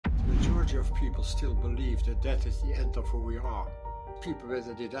majority of people still believe that death is the end of who we are. People with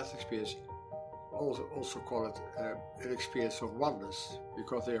a near-death experience also call it an experience of oneness,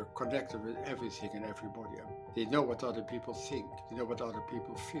 because they are connected with everything and everybody. They know what other people think, they know what other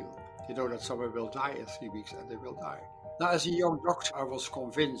people feel. They know that someone will die in 3 weeks, and they will die. Now, as a young doctor, I was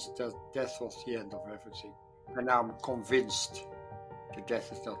convinced that death was the end of everything. And now I'm convinced that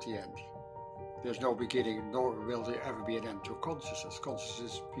death is not the end. There's no beginning, nor will there ever be an end to consciousness.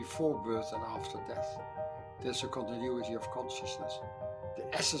 Consciousness is before birth and after death. There's a continuity of consciousness.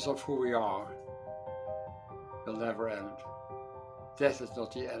 The essence of who we are will never end. Death is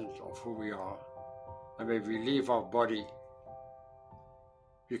not the end of who we are. And when we leave our body,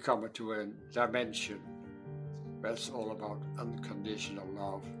 we come into a dimension where it's all about unconditional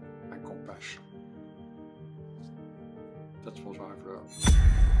love and compassion. That's what I've learned.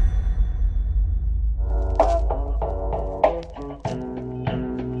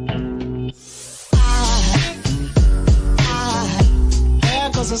 There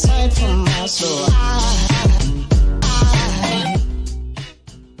goes a sight from my soul.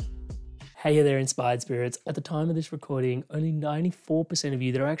 Hey there, inspired spirits. At the time of this recording, only 94% of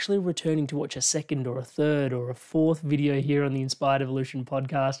you that are actually returning to watch a second or a third or a fourth video here on the Inspired Evolution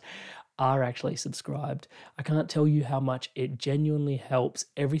podcast are actually subscribed. I can't tell you how much it genuinely helps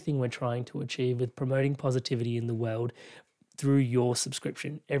everything we're trying to achieve with promoting positivity in the world through your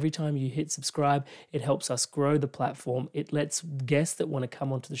subscription. Every time you hit subscribe, it helps us grow the platform. It lets guests that want to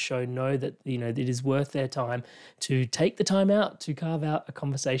come onto the show know that, it is worth their time to take the time out to carve out a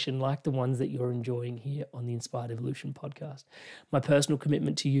conversation like the ones that you're enjoying here on the Inspired Evolution podcast. My personal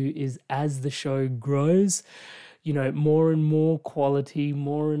commitment to you is, as the show grows, more and more quality,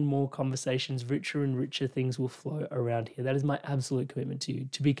 more and more conversations, richer and richer things will flow around here. That is my absolute commitment to you.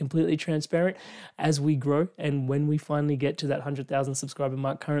 To be completely transparent, as we grow and when we finally get to that 100,000 subscriber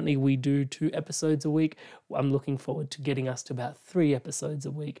mark, currently we do 2 episodes a week. I'm looking forward to getting us to about 3 episodes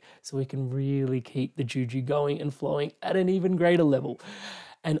a week so we can really keep the juju going and flowing at an even greater level.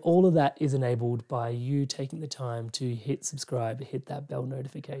 And all of that is enabled by you taking the time to hit subscribe, hit that bell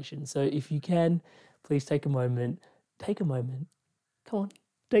notification. So if you can, please take a moment, come on,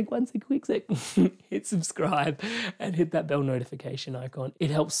 take one quick sec, hit subscribe and hit that bell notification icon. It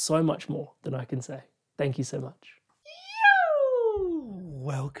helps so much more than I can say. Thank you so much.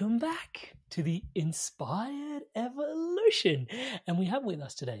 Welcome back to the Inspired Evolution. And we have with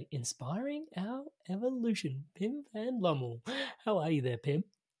us today, inspiring our evolution, Pim van Lommel. How are you there, Pim?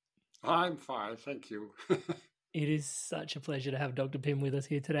 I'm fine, thank you. It is such a pleasure to have Dr. Pim with us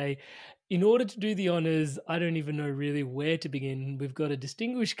here today. In order to do the honors, I don't even know really where to begin. We've got a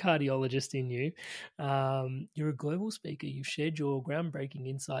distinguished cardiologist in you. You're a global speaker. You've shared your groundbreaking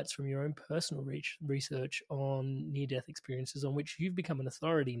insights from your own personal research on near-death experiences, on which you've become an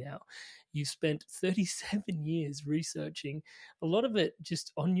authority now. You've spent 37 years researching, a lot of it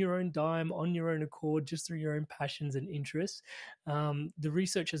just on your own dime, on your own accord, just through your own passions and interests. The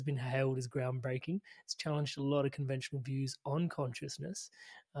research has been hailed as groundbreaking. It's challenged a lot of conventional views on consciousness.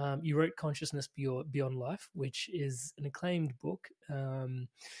 You wrote Consciousness Beyond Life, which is an acclaimed book.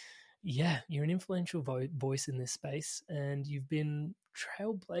 You're an influential voice in this space, and you've been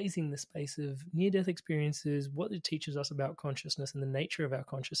trailblazing the space of near-death experiences, what it teaches us about consciousness and the nature of our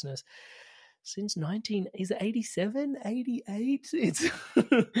consciousness since 87, 88?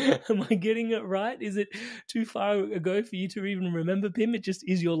 Am I getting it right? Is it too far ago for you to even remember, Pim? It just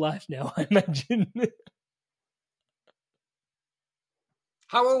is your life now, I imagine.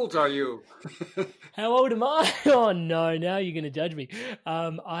 How old are you? How old am I? Oh no, now you're going to judge me.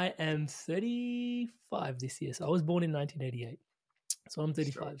 I am 35 this year. So I was born in 1988. So I'm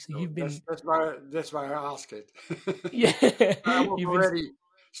 35. So you've been... That's why I ask it. Yeah. I was already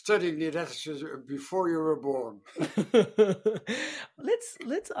studying near-death before you were born.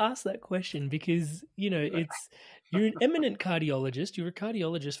 Let's ask that question, because, you're an eminent cardiologist. You were a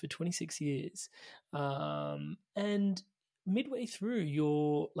cardiologist for 26 years. And midway through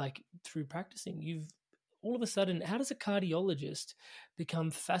through practicing, you've all of a sudden, how does a cardiologist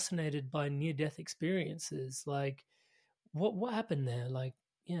become fascinated by near-death experiences? Like, what happened there?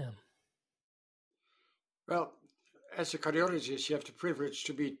 Well, as a cardiologist, you have the privilege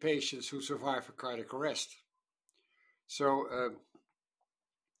to meet patients who survive a cardiac arrest. So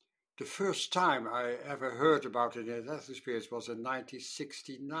the first time I ever heard about a near-death experience was in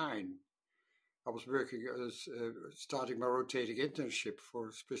 1969. I was working starting my rotating internship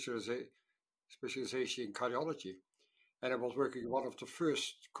for specialization in cardiology. And I was working in one of the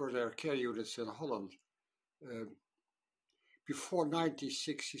first coronary care units in Holland. Before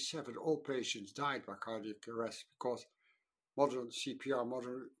 1967, all patients died by cardiac arrest because modern CPR,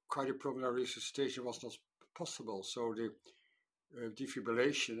 modern cardiopulmonary resuscitation was not possible. So the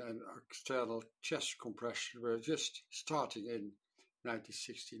defibrillation and external chest compression were just starting in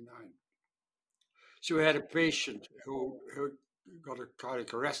 1969. So we had a patient who got a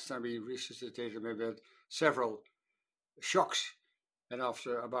cardiac arrest, and we resuscitated him with several shocks. And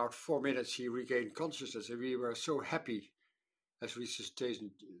after about 4 minutes, he regained consciousness, and we were so happy as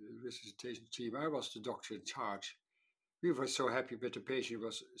resuscitation team. I was the doctor in charge. We were so happy, but the patient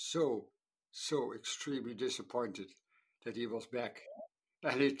was so extremely disappointed that he was back.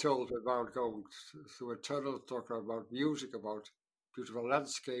 And he told about going through a tunnel, talking about music, about beautiful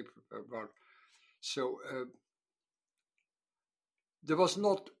landscape, about there was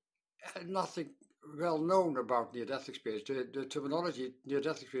nothing well known about near-death experience. The terminology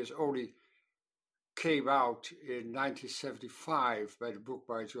near-death experience only came out in 1975 by the book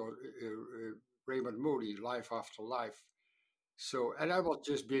by Raymond Moody, Life After Life. So, and I was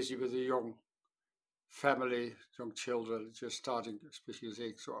just busy with a young family, young children, just starting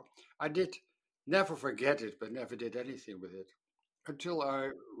specializing. So I did never forget it, but never did anything with it until I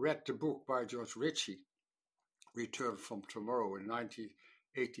read the book by George Ritchie, Return from Tomorrow, in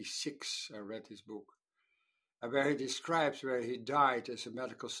 1986. I read his book, and where he describes where he died as a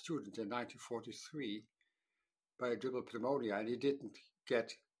medical student in 1943 by double pneumonia, and he didn't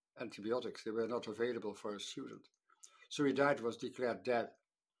get antibiotics. They were not available for a student. So he died, was declared dead,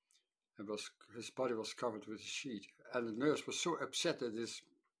 and his body was covered with a sheet. And the nurse was so upset that this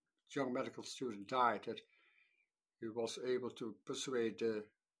young medical student died that he was able to persuade the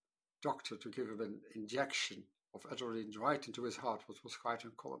doctor to give him an injection of adrenaline right into his heart, which was quite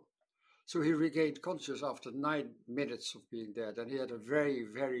uncommon. So he regained consciousness after 9 minutes of being dead, and he had a very,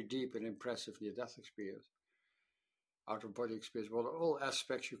 very deep and impressive near-death experience, out-of-body experience, well, all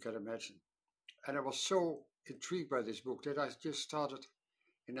aspects you can imagine. And I was so intrigued by this book that I just started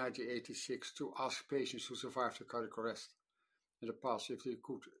in 1986 to ask patients who survived a cardiac arrest in the past if they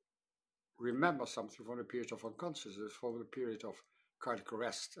could remember something from the period of unconsciousness, from the period of cardiac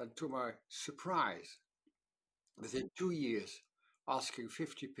arrest. And to my surprise, within 2 years, asking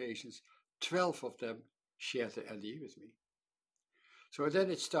 50 patients, 12 of them shared the NDE with me. So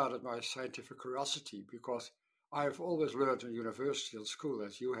then it started my scientific curiosity, because I have always learned in university and school,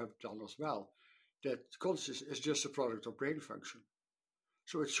 as you have done as well, that consciousness is just a product of brain function.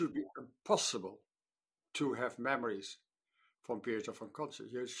 So it should be impossible to have memories from periods of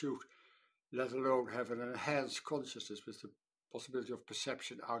unconsciousness. You should, let alone have an enhanced consciousness with the possibility of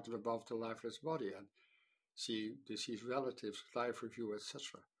perception out and above the lifeless body and see deceased relatives, life review,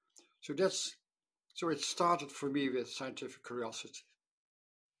 etc. So it started for me with scientific curiosity.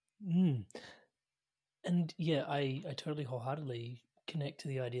 And yeah, I totally wholeheartedly connect to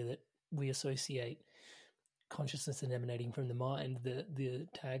the idea that we associate consciousness and emanating from the mind. The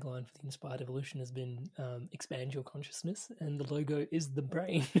tagline for the Inspired Evolution has been expand your consciousness, and the logo is the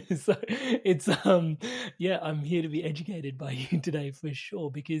brain. So it's yeah, I'm here to be educated by you today for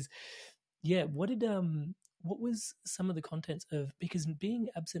sure, because yeah, what was some of the contents of, because being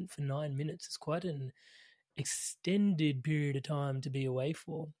absent for 9 minutes is quite an extended period of time to be away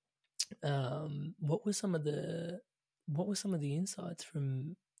for. What were some of the insights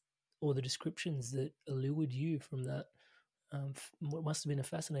from, or the descriptions that allured you from that? What must have been a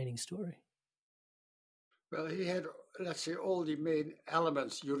fascinating story. Well, he had, let's say, all the main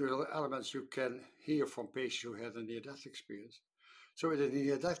elements, usual elements you can hear from patients who had a near-death experience. So the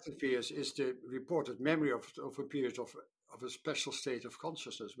near-death experience is the reported memory of a period of a special state of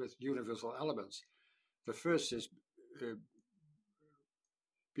consciousness with universal elements. The first is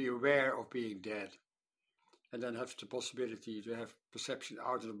be aware of being dead, and then have the possibility to have perception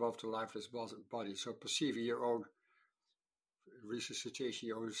out and above the lifeless body. So perceiving your own resuscitation,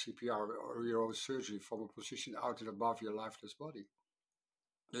 your own CPR, or your own surgery from a position out and above your lifeless body.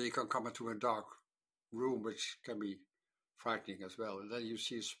 Then you can come into a dark room, which can be frightening as well. And then you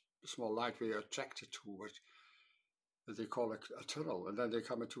see a small light where you're attracted to, which they call a tunnel. And then they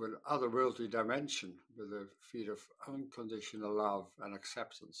come into an otherworldly dimension with a feeling of unconditional love and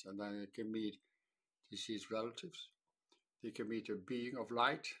acceptance. And then they can meet deceased relatives. They can meet a being of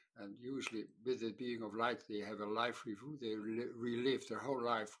light, and usually with the being of light, they have a life review. They relive their whole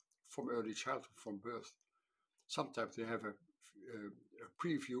life from early childhood, from birth. Sometimes they have a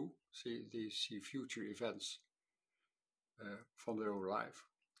preview, they see future events from their own life.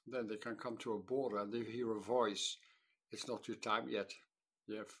 Then they can come to a border and they hear a voice. It's not your time yet.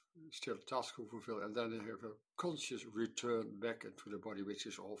 You have still a task to fulfill, and then they have a conscious return back into the body, which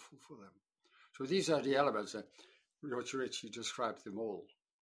is awful for them. So these are the elements that George Ritchie described them all.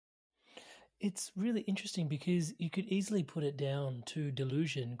 It's really interesting because you could easily put it down to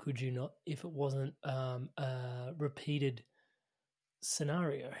delusion, could you not, if it wasn't a repeated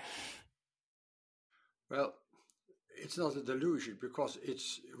scenario? Well, it's not a delusion because it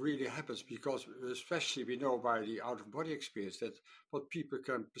really happens, because especially we know by the out-of-body experience that what people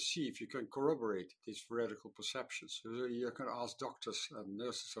can perceive, you can corroborate these theoretical perceptions. So you can ask doctors and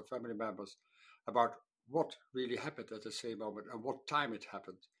nurses or family members about what really happened at the same moment and what time it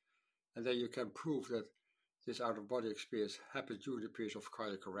happened. And then you can prove that this out-of-body experience happened during the period of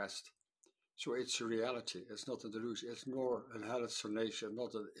cardiac arrest. So it's a reality, it's not a delusion, it's more an hallucination,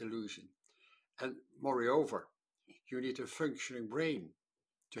 not an illusion. And moreover, you need a functioning brain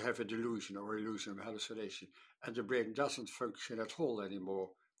to have a delusion or illusion or hallucination. And the brain doesn't function at all anymore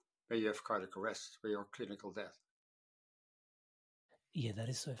when you have cardiac arrest, when you're clinical death. Yeah, that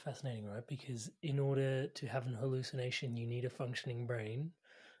is so fascinating, right? Because in order to have an hallucination, you need a functioning brain.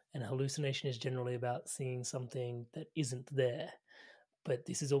 And a hallucination is generally about seeing something that isn't there. But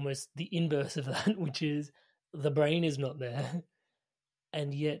this is almost the inverse of that, which is the brain is not there,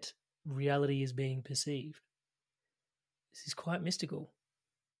 and yet reality is being perceived. This is quite mystical.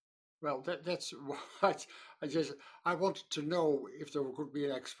 Well, that's what I wanted to know if there could be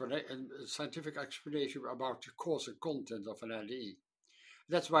a scientific explanation about the cause and content of an NDE.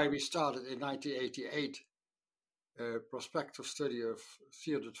 That's why we started in 1988 a prospective study of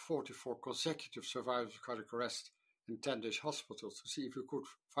 344 consecutive survivors of cardiac arrest in 10-day hospitals to see if we could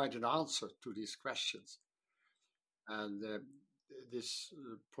find an answer to these questions. And this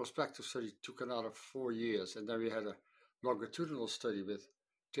prospective study took another 4 years, and then we had a longitudinal study with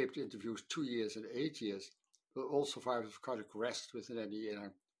taped interviews 2 years and 8 years, but all survivors of cardiac arrest with an NDE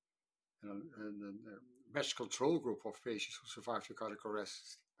and a matched control group of patients who survived the cardiac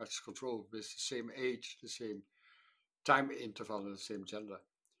arrest, matched control with the same age, the same time interval, and the same gender,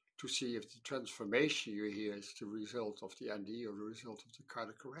 to see if the transformation you hear is the result of the NDE or the result of the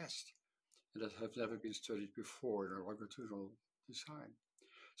cardiac arrest. And that have never been studied before in a longitudinal design.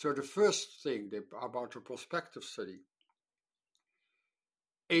 So the first thing about the prospective study,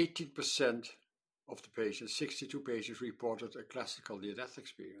 18% of the patients, 62 patients, reported a classical near-death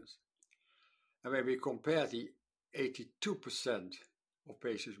experience. And when we compare the 82% of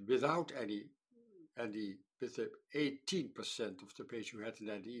patients without any NDE with the 18% of the patients who had an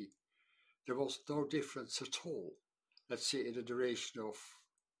NDE, there was no difference at all. Let's say in the duration of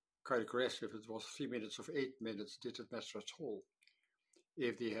cardiac arrest, if it was 3 minutes or 8 minutes, didn't matter at all.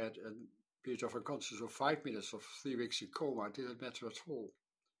 If they had a period of unconsciousness of 5 minutes or 3 weeks in coma, it didn't matter at all.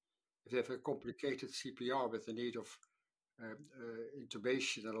 If they have a complicated CPR with the need of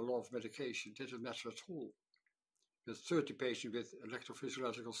intubation and a lot of medication, it didn't matter at all. With 30 patients with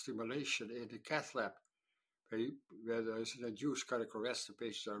electrophysiological stimulation in the cath lab, where there is an induced cardiac arrest, the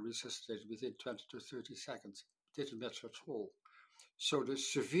patients are resuscitated within 20 to 30 seconds. It didn't matter at all. So the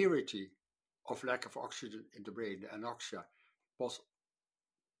severity of lack of oxygen in the brain, the anoxia, was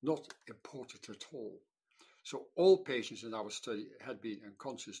not important at all. So all patients in our study had been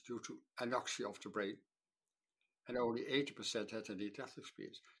unconscious due to anoxia of the brain, and only 80% had a near-death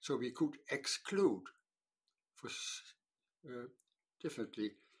experience. So we could exclude,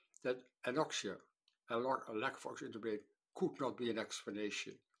 definitely, that anoxia, a lack of oxygen in the brain, could not be an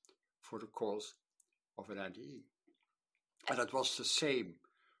explanation for the cause of an NDE. And it was the same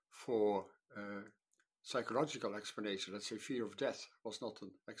for psychological explanation. Let's say fear of death was not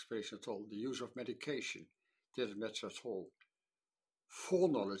an explanation at all. The use of medication didn't matter at all.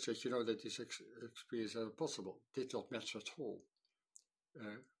 Foreknowledge that you know that this experience is possible did not matter at all.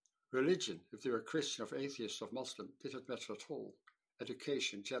 Religion, if they were Christian, or atheist, or Muslim, didn't matter at all.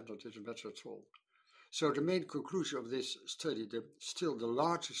 Education, gender, didn't matter at all. So the main conclusion of this study, still the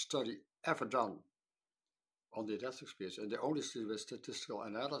largest study ever done on the death experience, and the only study with statistical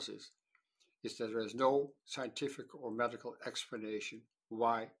analysis, is that there is no scientific or medical explanation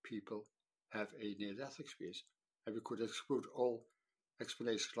why people have a near-death experience. And we could exclude all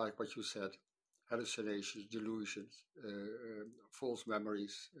explanations like what you said, hallucinations, delusions, false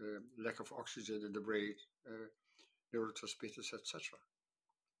memories, lack of oxygen in the brain, neurotransmitters, etc.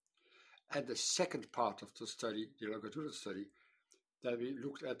 And the second part of the study, the longitudinal study, that we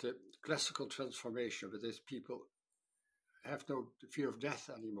looked at the classical transformation, where these people have no fear of death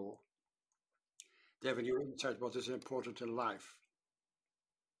anymore. They have a new insight what is important in life.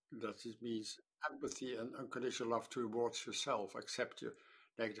 That it means empathy and unconditional love towards yourself, accept your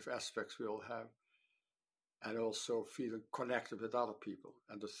negative aspects we all have, and also feeling connected with other people.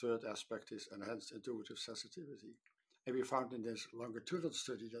 And the third aspect is enhanced intuitive sensitivity. And we found in this longitudinal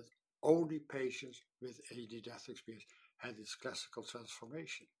study that only patients with a near-death experience had this classical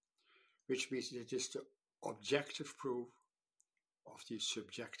transformation. which means it is the objective proof of the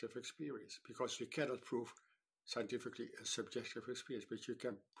subjective experience, because you cannot prove scientifically a subjective experience, but you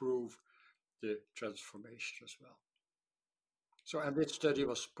can prove the transformation as well. So, and this study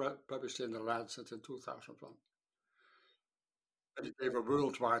was published in the Lancet in 2001. And they were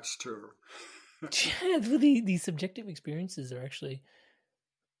worldwide stir. Yeah, these subjective experiences are actually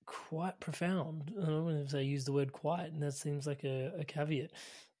quite profound. I don't know if I use the word quite, and that seems like a caveat.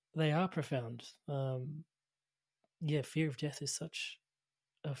 They are profound. Yeah, fear of death is such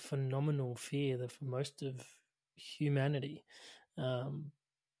a phenomenal fear that for most of humanity.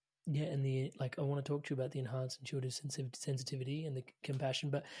 Yeah, and I want to talk to you about the enhanced intuitive sensitivity and the compassion.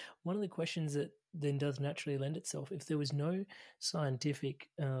 But one of the questions that then does naturally lend itself, if there was no scientific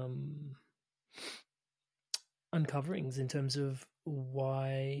uncoverings in terms of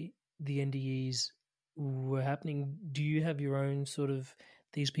why the NDEs were happening, do you have your own sort of,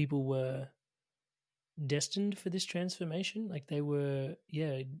 these people were destined for this transformation? Like they were,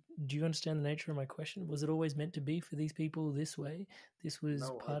 yeah. Do you understand the nature of my question? Was it always meant to be for these people this way? This was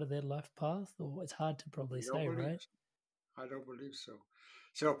part of their life path? Or it's hard to probably say, right? I don't believe so.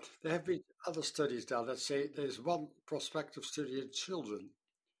 So there have been other studies now that say there's one prospective study in children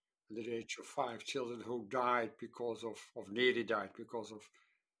under the age of 5, children who died because of nearly died because of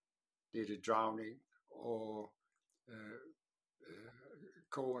nearly drowning or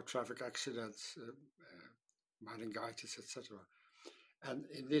coma, traffic accidents, meningitis, etc. And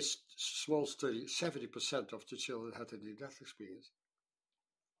in this small study, 70% of the children had a near-death experience.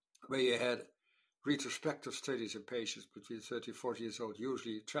 Where you had retrospective studies in patients between 30 and 40 years old,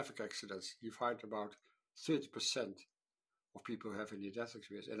 usually traffic accidents, you find about 30% of people have a near-death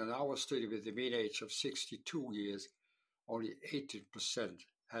experience. And in our study with the mean age of 62 years, only 18%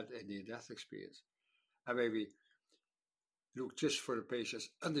 had a near-death experience. And when we look just for the patients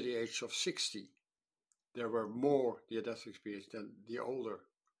under the age of 60, there were more near-death experience than the older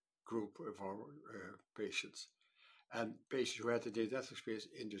group of our patients. And patients who had a near-death experience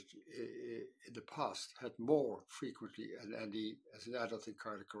in the past had more frequently an NDE as an adult in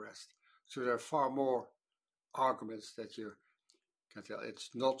cardiac arrest. So there are far more arguments that you can tell.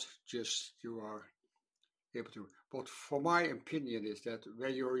 It's not just you are able to. But for my opinion is that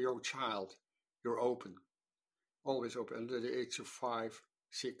when you're a young child, you're open, always open. Under the age of 5,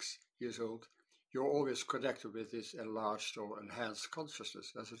 6 years old, you're always connected with this enlarged or enhanced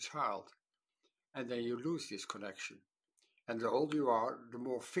consciousness as a child. And then you lose this connection. And the older you are, the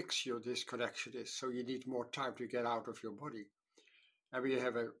more fixed your this connection is. So you need more time to get out of your body. And when you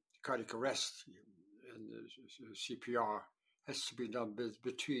have a cardiac arrest, and CPR has to be done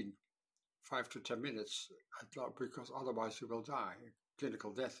between 5 to 10 minutes, because otherwise you will die.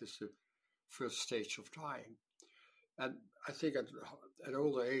 Clinical death is the first stage of dying. And I think at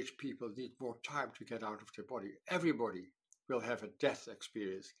older age, people need more time to get out of their body. Everybody will have a death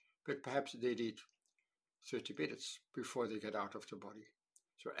experience, but perhaps they need 30 minutes before they get out of the body.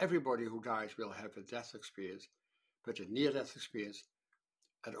 So everybody who dies will have a death experience, but a near-death experience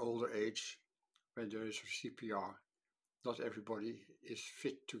at older age, when there is CPR, not everybody is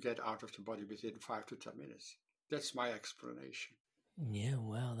fit to get out of the body within 5 to 10 minutes. That's my explanation. Yeah,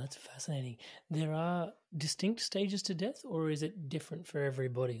 wow, that's fascinating. There are distinct stages to death, or is it different for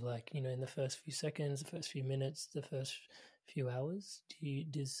everybody? Like, in the first few seconds, the first few minutes, the first few hours?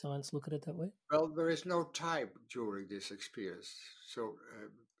 Does science look at it that way? Well, there is no time during this experience. So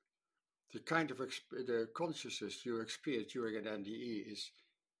the kind of the consciousness you experience during an NDE is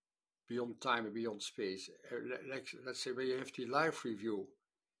beyond time and beyond space. Let's say when you have the life review,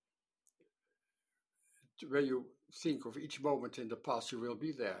 when you think of each moment in the past, you will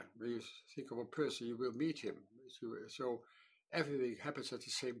be there. When you think of a person, you will meet him. So everything happens at the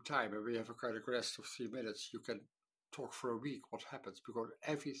same time. And when you have a cardiac arrest of 3 minutes, you can talk for a week what happens, because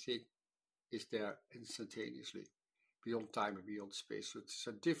everything is there instantaneously, beyond time and beyond space. So it's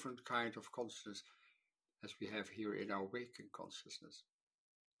a different kind of consciousness as we have here in our waking consciousness.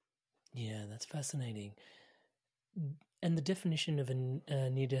 Yeah, that's fascinating. And the definition of a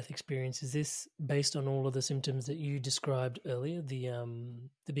near-death experience, is this based on all of the symptoms that you described earlier? The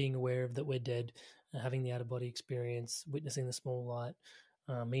being aware of that we're dead, having the out-of-body experience, witnessing the small light,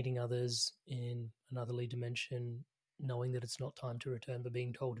 meeting others in another dimension, knowing that it's not time to return, but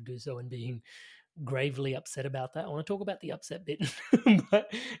being told to do so and being gravely upset about that. I want to talk about the upset bit,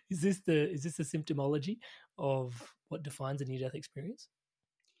 but is this the symptomology of what defines a near-death experience?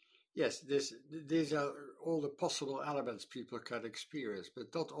 Yes, these are all the possible elements people can experience,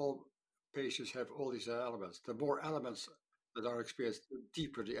 but not all patients have all these elements. The more elements that are experienced, the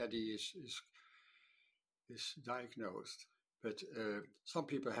deeper the NDE is diagnosed. But some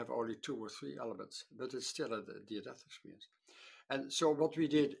people have only 2 or 3 elements, but it's still a near-death experience. And so what we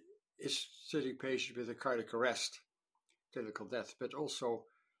did is studying patients with a cardiac arrest, clinical death, but also,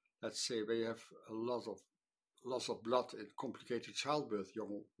 let's say, where you have a lot of loss of blood in complicated childbirth,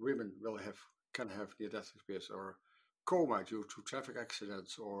 young women can have near-death experience, or coma due to traffic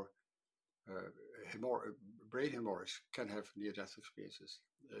accidents, or brain hemorrhage can have near-death experiences.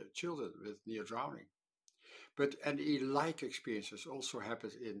 Children with near drowning. But NDE-like experiences also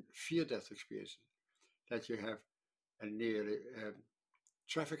happen in fear-death experiences, that you have a near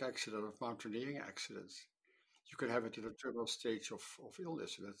traffic accident or mountaineering accidents. You can have it in a terminal stage of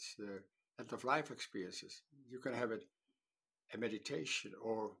illness, that's end-of-life experiences. You can have it a meditation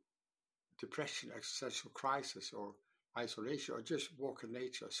or depression, existential crisis, or isolation, or just walk in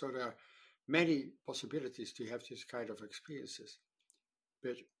nature. So there are many possibilities to have this kind of experiences.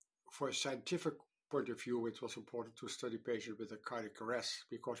 But for a scientific point of view, it was important to study patients with a cardiac arrest,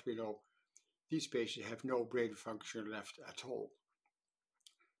 because we know these patients have no brain function left at all.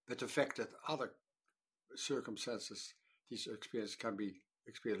 But the fact that other circumstances, these experiences can be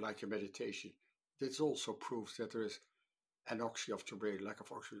experienced like a meditation, this also proves that there is anoxia of the brain, lack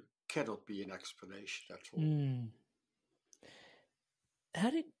of oxygen, cannot be an explanation at all.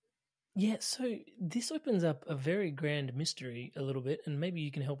 So this opens up a very grand mystery a little bit, and maybe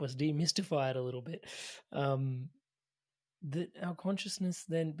you can help us demystify it a little bit. That our consciousness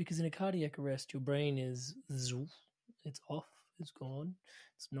then, because in a cardiac arrest, your brain is it's off, it's gone,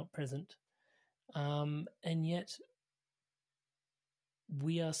 it's not present. And yet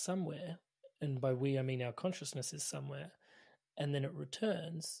we are somewhere, and by we I mean our consciousness is somewhere, and then it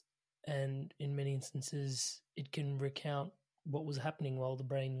returns, and in many instances it can recount what was happening while the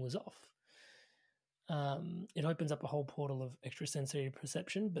brain was off. It opens up a whole portal of extrasensory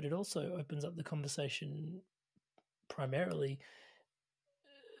perception, but it also opens up the conversation primarily,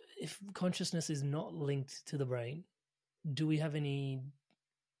 if consciousness is not linked to the brain, do we have any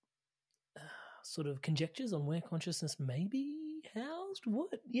sort of conjectures on where consciousness may be housed? What?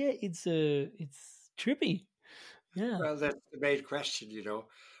 Yeah, it's trippy. Yeah. Well, that's the main question,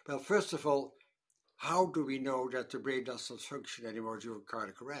 Well, first of all, how do we know that the brain does not function anymore during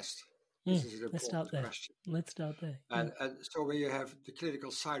cardiac arrest? This is an important question. Let's start there. And so when you have the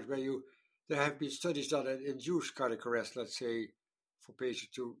clinical side where there have been studies done in induced cardiac arrest, let's say for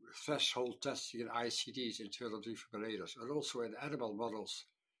patients to threshold testing in ICDs, internal defibrillators, and also in animal models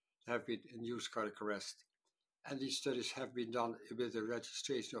have been induced cardiac arrest. And these studies have been done with the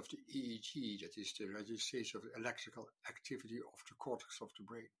registration of the EEG, that is the registration of the electrical activity of the cortex of the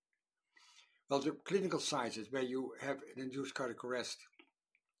brain. Well, the clinical science is where you have an induced cardiac arrest,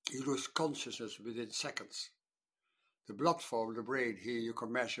 you lose consciousness within seconds. The blood flow in the brain, here you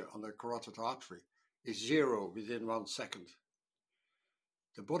can measure on the carotid artery, is 0 within 1 second.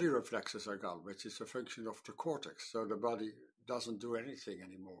 The body reflexes are gone, which is a function of the cortex, so the body doesn't do anything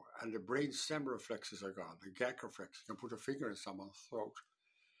anymore. And the brain stem reflexes are gone, the gag reflex, you can put a finger in someone's throat.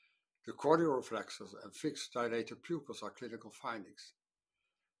 The corneal reflexes and fixed dilated pupils are clinical findings.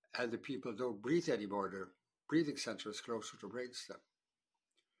 And the people don't breathe anymore, the breathing center is close to the brainstem.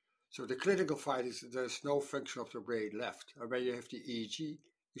 So the clinical findings, there's no function of the brain left. And when you have the EEG,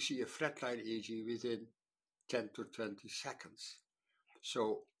 you see a flatline EEG within 10 to 20 seconds.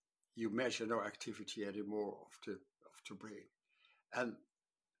 So you measure no activity anymore of the brain. And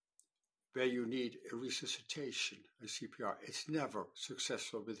where you need a resuscitation, a CPR, it's never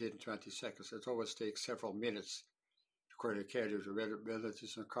successful within 20 seconds. It always takes several minutes. According to cardiologist, whether it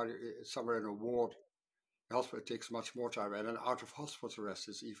is somewhere in a ward, the hospital takes much more time, and an out-of-hospital arrest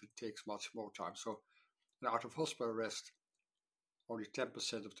even takes much more time. So an out-of-hospital arrest, only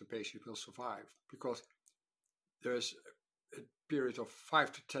 10% of the patient will survive, because there's a period of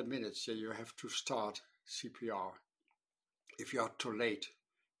 5 to 10 minutes that you have to start CPR. If you are too late,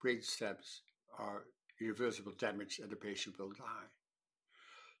 brain stems are irreversible damage and the patient will die.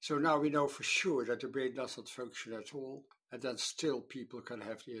 So now we know for sure that the brain does not function at all, and then still people can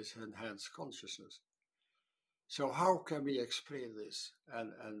have this enhanced consciousness. So how can we explain this?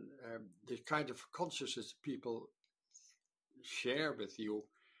 And the kind of consciousness people share with you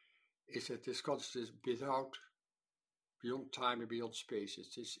is that this consciousness without, beyond time and beyond space.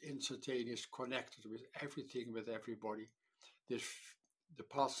 It's this instantaneous, connected with everything, with everybody. The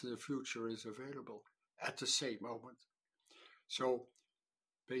past and the future is available at the same moment. So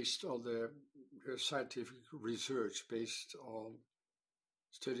based on the scientific research, based on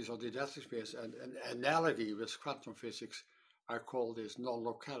studies on the death experience and an analogy with quantum physics, I call this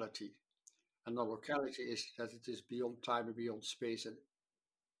non-locality. And non-locality is that it is beyond time and beyond space and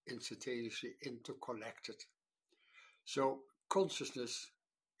instantaneously interconnected. So consciousness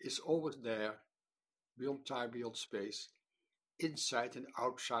is always there, beyond time, beyond space, inside and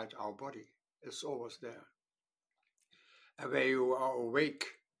outside our body. It's always there. And when you are awake,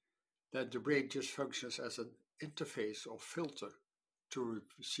 then the brain just functions as an interface or filter to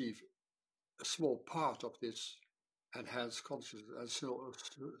receive a small part of this enhanced consciousness, and so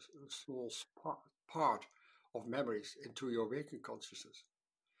a small part of memories into your waking consciousness.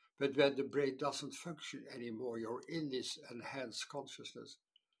 But when the brain doesn't function anymore, you're in this enhanced consciousness,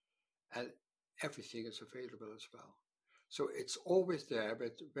 and everything is available as well. So it's always there,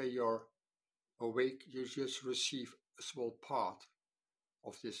 but when you're awake, you just receive a small part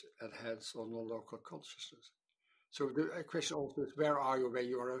of this enhanced or non-local consciousness. So the question also is, where are you when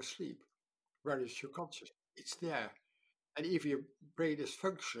you are asleep? Where is your consciousness? It's there. And if your brain is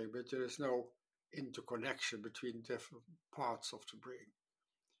functioning, but there is no interconnection between different parts of the brain.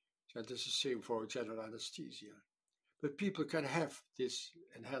 So this is the same for general anesthesia. But people can have this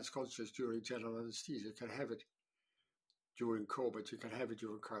enhanced consciousness during general anesthesia. You can have it during coma, you can have it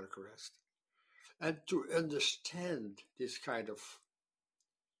during cardiac arrest. And to understand this kind of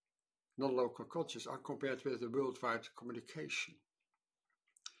non-local consciousness are compared with the worldwide communication.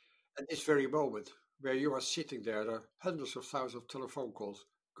 At this very moment, where you are sitting there are hundreds of thousands of telephone calls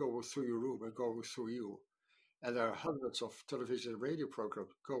going through your room and going through you. And there are hundreds of television and radio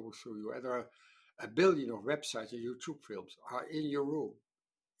programs going through you. And there are a billion of websites and YouTube films are in your room,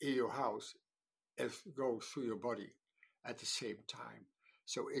 in your house, and go through your body at the same time.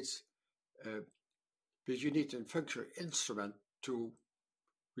 So it's, but you need a functional instrument to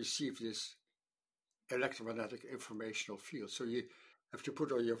receive this electromagnetic informational field. So you have to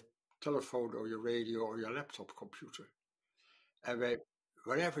put on your telephone or your radio or your laptop computer. And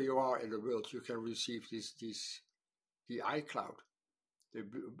wherever you are in the world, you can receive the iCloud. They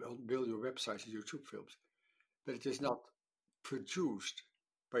build your websites and YouTube films. But it is not produced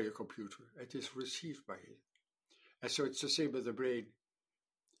by your computer. It is received by it. And so it's the same with the brain.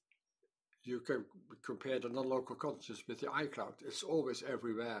 You can compare the non-local consciousness with the iCloud. It's always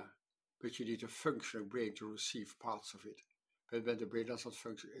everywhere, but you need a functioning brain to receive parts of it. But when the brain doesn't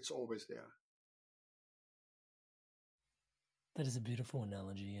function, it's always there. That is a beautiful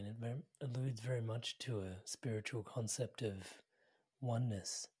analogy, and it alludes very much to a spiritual concept of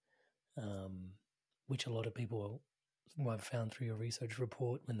oneness, which a lot of people have found through your research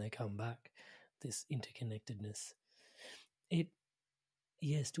report when they come back, this interconnectedness. It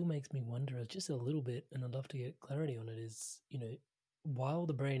still makes me wonder just a little bit, and I'd love to get clarity on it, is, while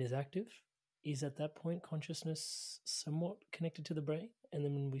the brain is active, is at that point consciousness somewhat connected to the brain? And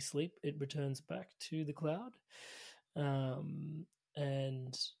then when we sleep, it returns back to the cloud?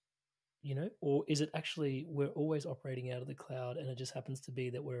 Or is it actually we're always operating out of the cloud, and it just happens to be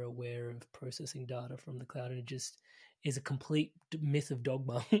that we're aware of processing data from the cloud, and it just is a complete myth of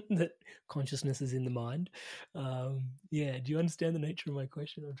dogma that consciousness is in the mind? Do you understand the nature of my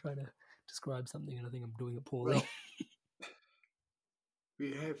question? I'm trying to describe something, and I think I'm doing it poorly. Well,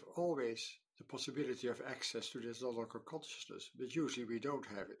 we have always the possibility of access to this non-local consciousness, but usually we don't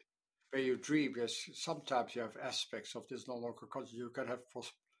have it. When you dream, sometimes you have aspects of this non-local consciousness. You can have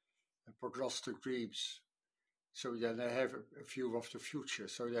prognostic dreams, so then I have a view of the future.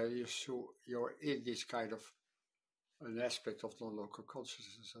 So then you're in this kind of an aspect of non-local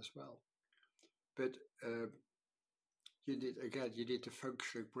consciousness as well. But you need the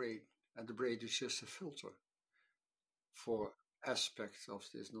functioning brain, and the brain is just a filter for aspects of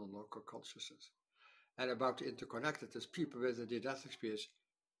this non-local consciousness. And about the interconnectedness, people with a near-death experience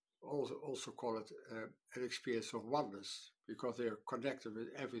also call it an experience of oneness, because they are connected with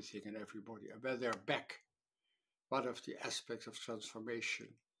everything and everybody. And when they're back, one of the aspects of transformation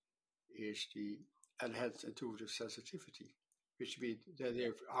is the enhanced intuitive sensitivity, which means that they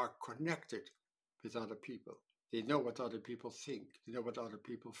are connected with other people. They know what other people think. They know what other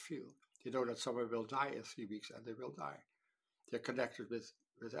people feel. They know that someone will die in 3 weeks, and they will die. They're connected with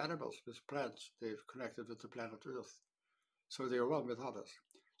animals, with plants. They're connected with the planet Earth. So they are one with others.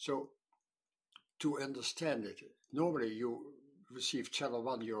 So to understand it, normally you receive channel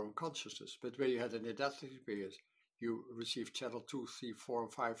 1, your own consciousness, but when you had a near-death experience, you receive channel 2, 3, 4,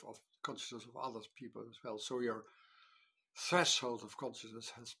 and 5 of consciousness of other people as well. So your threshold of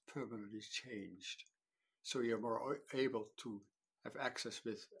consciousness has permanently changed. So you're more able to have access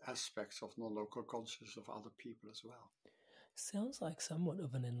with aspects of non-local consciousness of other people as well. Sounds like somewhat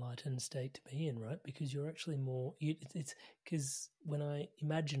of an enlightened state to be in, right? Because you're actually more, it's because when I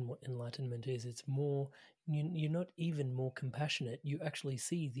imagine what enlightenment is, it's more, you're not even more compassionate. You actually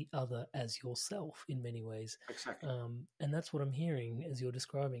see the other as yourself in many ways. Exactly. And that's what I'm hearing as you're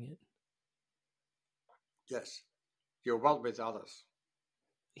describing it. Yes. You're one with others.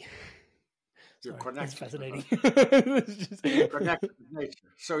 You're Sorry, that's connected fascinating. You're connected with nature.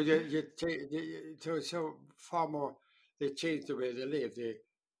 So so far more. They change the way they live. They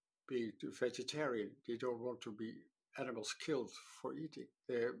be vegetarian. They don't want to be animals killed for eating.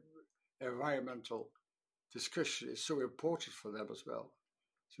 Their environmental discussion is so important for them as well.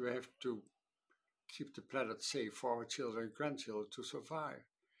 So we have to keep the planet safe for our children and grandchildren to survive.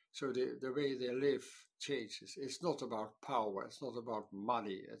 So the way they live changes. It's not about power. It's not about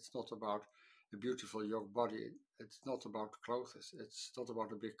money. It's not about a beautiful young body. It's not about clothes. It's not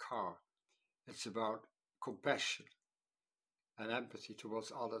about a big car. It's about compassion and empathy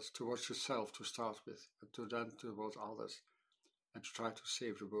towards others, towards yourself to start with, and to then towards others, and to try to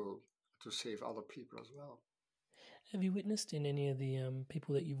save the world, to save other people as well. Have you witnessed in any of the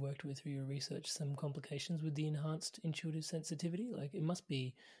people that you've worked with through your research some complications with the enhanced intuitive sensitivity? Like, it must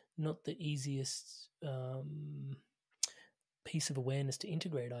be not the easiest piece of awareness to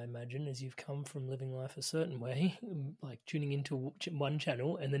integrate, I imagine, as you've come from living life a certain way, like tuning into one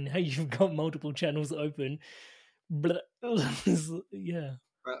channel, and then now you've got multiple channels open. Yeah.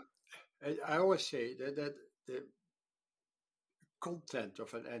 Well, I always say that the content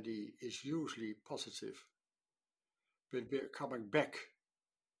of an NDE is usually positive, but we're coming back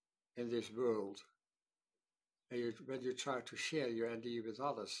in this world, and when you try to share your NDE with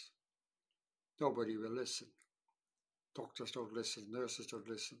others, nobody will listen. Doctors don't listen, nurses don't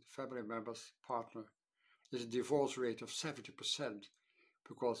listen, family members, partner. There's a divorce rate of 70%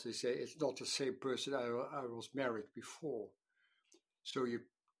 because they say it's not the same person I was married before. So you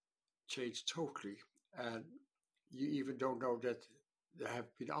change totally, and you even don't know that there have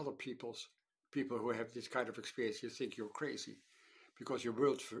been other people who have this kind of experience. You think you're crazy because your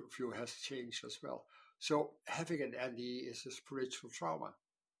worldview has changed as well. So having an NDE is a spiritual trauma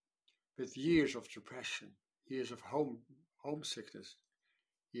with years of depression, years of homesickness,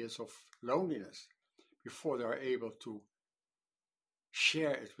 years of loneliness before they are able to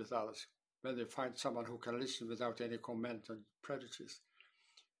share it with others. When they find someone who can listen without any comment and prejudice,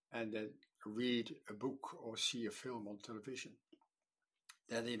 and then read a book or see a film on television,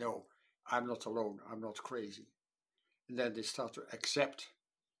 then they know, I'm not alone, I'm not crazy. And then they start to accept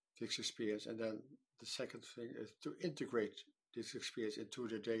this experience. And then the second thing is to integrate this experience into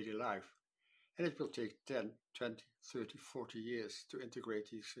their daily life. And it will take 10, 20, 30, 40 years to integrate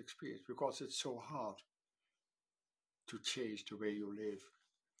this experience because it's so hard to change the way you live.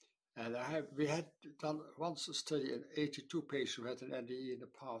 And we had done once a study in 82 patients who had an NDE in the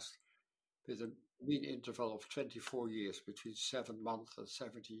past with a mean interval of 24 years, between 7 months and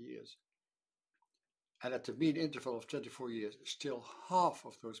 70 years. And at the mean interval of 24 years, still half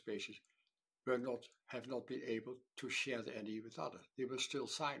of those patients have not been able to share the NDE with others. They were still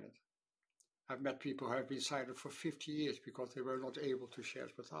silent. I've met people who have been silent for 50 years because they were not able to share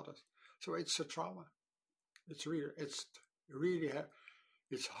it with others. So it's a trauma.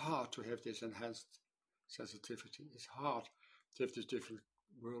 It's hard to have this enhanced sensitivity. It's hard to have this different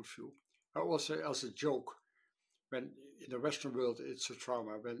worldview. I always say as a joke, when in the Western world it's a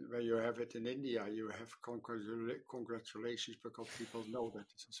trauma. When you have it in India, you have congratulations because people know that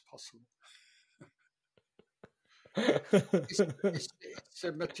this is possible. It's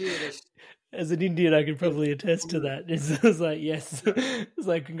a materialist. As an Indian, I can probably attest to that. It's like, yes, it's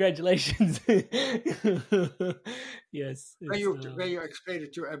like, congratulations. Yes. When you explain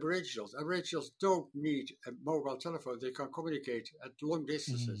it to Aboriginals don't need a mobile telephone. They can communicate at long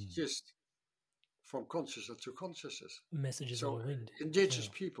distances, just from consciousness to consciousness. Messages on the wind. Indigenous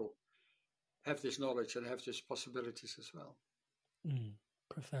people have this knowledge and have these possibilities as well.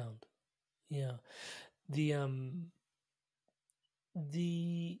 Profound. Yeah. The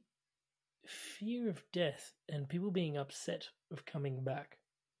fear of death and people being upset of coming back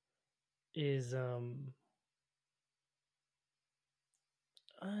is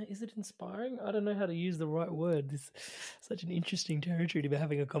it inspiring? I don't know how to use the right word. This is such an interesting territory to be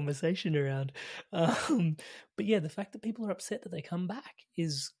having a conversation around. But yeah, the fact that people are upset that they come back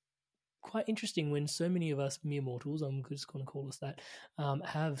is quite interesting when so many of us mere mortals, I'm just going to call us that,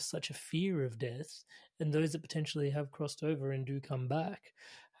 have such a fear of death, and those that potentially have crossed over and do come back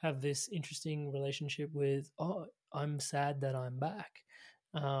have this interesting relationship with, oh, I'm sad that I'm back.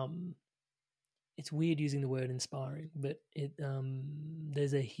 It's weird using the word inspiring, but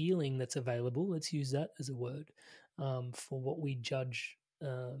there's a healing that's available. Let's use that as a word for what we judge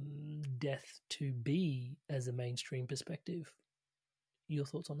death to be as a mainstream perspective. Your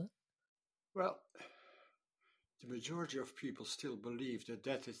thoughts on that? Well, the majority of people still believe that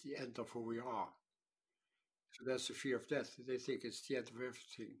death is the end of who we are. So that's the fear of death. They think it's the end of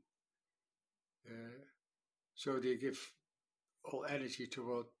everything. So they give all energy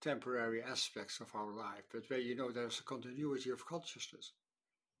toward temporary aspects of our life, but where there's a continuity of consciousness,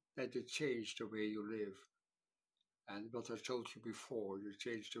 that you change the way you live. And what I told you before, you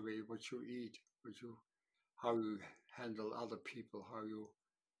change the way what you eat, how you handle other people, how you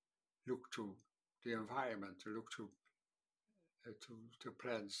look to the environment, to look to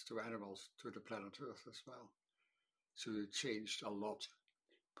plants, to animals, to the planet Earth as well. So you changed a lot,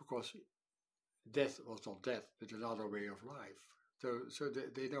 because death was not death, but another way of life. So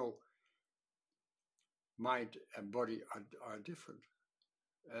they know mind and body are different,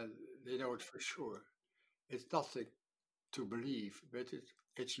 and they know it for sure. It's nothing to believe, but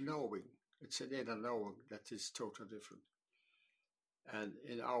it's knowing. It's an inner knowing that is totally different. And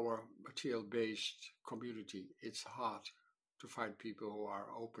in our material-based community, it's hard to find people who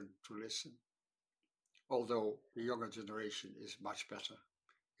are open to listen. Although the younger generation is much better.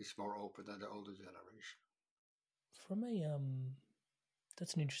 It's more open than the older generation. From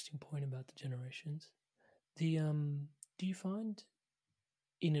that's an interesting point about the generations. Do you find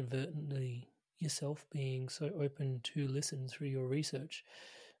inadvertently yourself being so open to listen through your research?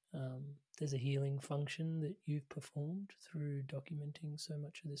 There's a healing function that you've performed through documenting so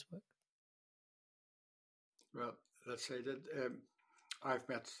much of this work? Well, let's say that I've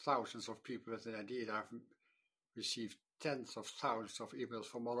met thousands of people with an NDE. I've received tens of thousands of emails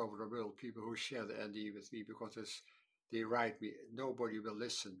from all over the world, people who share the NDE with me, because they write me, nobody will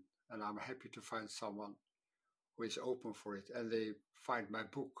listen, and I'm happy to find someone who is open for it, and they find my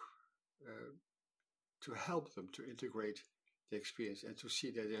book to help them to integrate the experience and to see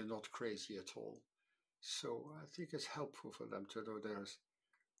that they're not crazy at all. So I think it's helpful for them to know there's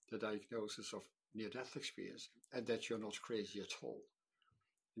the diagnosis of near-death experience and that you're not crazy at all,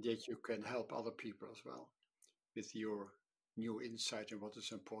 and that you can help other people as well with your new insight in what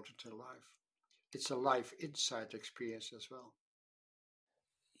is important in life. It's a life insight experience as well.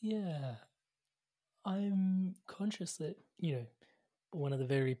 Yeah, I'm conscious that, one of the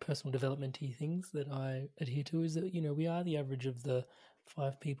very personal development-y things that I adhere to is that, we are the average of the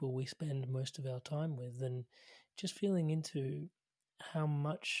 5 people we spend most of our time with, and just feeling into how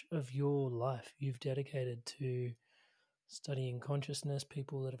much of your life you've dedicated to studying consciousness,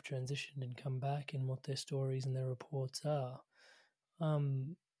 people that have transitioned and come back, and what their stories and their reports are.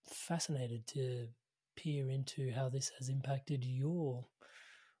 I'm fascinated to peer into how this has impacted your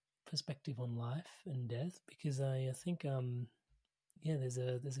perspective on life and death, because I think there's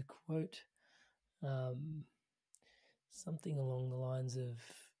a quote, something along the lines of,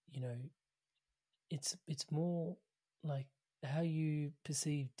 it's more like how you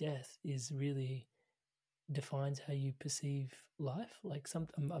perceive death is really defines how you perceive life. Like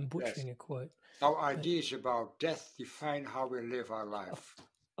I'm butchering a quote. Our ideas about death define how we live our life.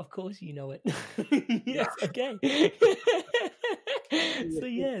 Of course, you know it. Yes, Yeah. okay. So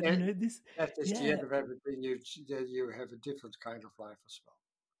this. That is the end of everything. You have a different kind of life as well.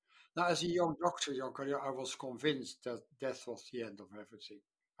 Now, as a young doctor, I was convinced that death was the end of everything.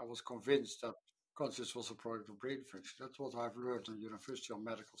 I was convinced that consciousness was a product of brain function. That's what I've learned in university or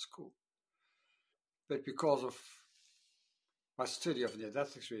medical school. But because of my study of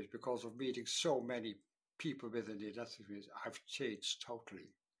near-death experience, because of meeting so many people with a near-death experience, I've changed totally.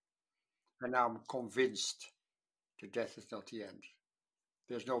 And now I'm convinced that death is not the end.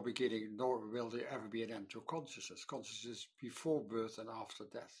 There's no beginning, nor will there ever be an end to consciousness. Consciousness is before birth and after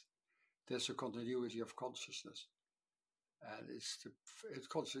death. There's a continuity of consciousness. And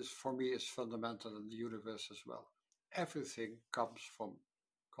consciousness for me is fundamental in the universe as well. Everything comes from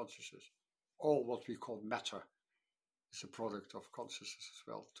consciousness. All what we call matter is a product of consciousness as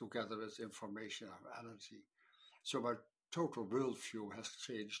well, together with information and energy. So my total worldview has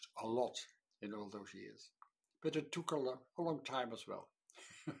changed a lot in all those years. But it took a long time as well.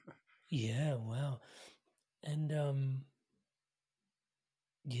 Yeah, wow. And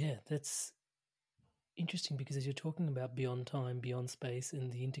that's interesting, because as you're talking about beyond time, beyond space,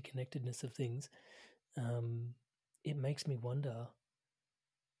 and the interconnectedness of things, it makes me wonder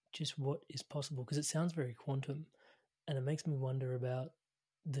just what is possible, because it sounds very quantum, and it makes me wonder about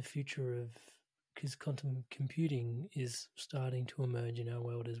the future of, because quantum computing is starting to emerge in our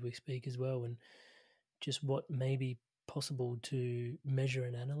world as we speak as well, and just what may be possible to measure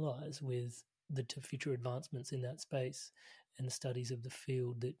and analyze with the future advancements in that space and the studies of the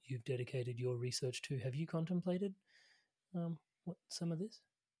field that you've dedicated your research to. Have you contemplated what some of this?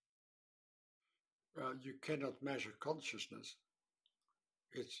 You cannot measure consciousness.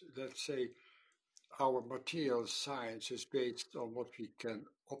 It's, let's say, our material science is based on what we can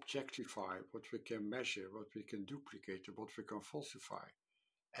objectify, what we can measure, what we can duplicate, what we can falsify.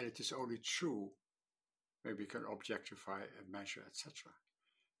 And it is only true where we can objectify and measure, etc.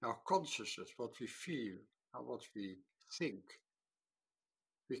 Now, consciousness, what we feel and what we think,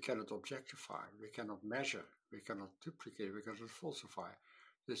 we cannot objectify, we cannot measure, we cannot duplicate, we cannot falsify.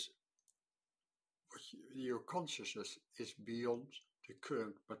 Your consciousness is beyond the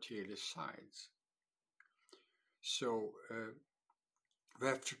current materialist science. So we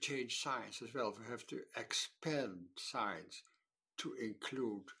have to change science as well. We have to expand science to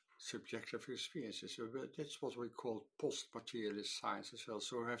include subjective experiences. So that's what we call post-materialist science as well.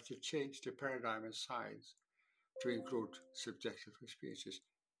 So we have to change the paradigm in science to include subjective experiences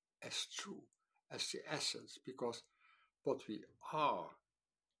as true, as the essence, because what we are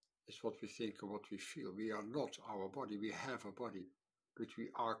is what we think and what we feel. We are not our body. We have a body, but we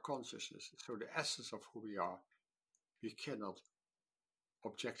are consciousness. So the essence of who we are, we cannot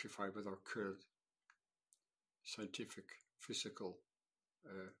objectify with our current scientific, physical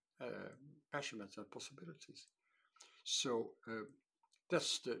measurements and possibilities. So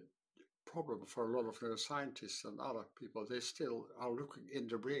that's the problem for a lot of neuroscientists and other people. They still are looking in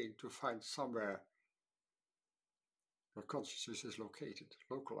the brain to find somewhere where consciousness is located,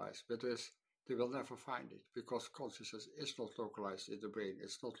 localized, but they will never find it, because consciousness is not localized in the brain,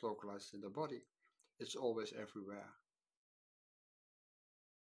 it's not localized in the body, it's always everywhere.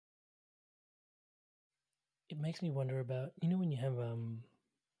 It makes me wonder about, when you have,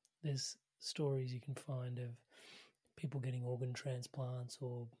 there's stories you can find of people getting organ transplants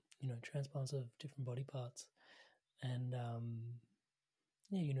or, transplants of different body parts. And,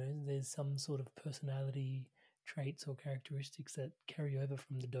 there's some sort of personality traits or characteristics that carry over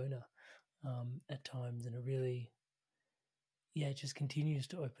from the donor at times, and it really, it just continues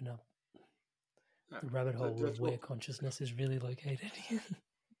to open up the rabbit hole of where consciousness is really located.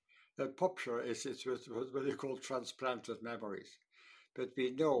 That popular is what they call transplanted memories, but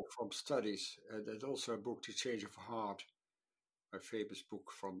we know from studies, there's also a book, The Change of Heart, a famous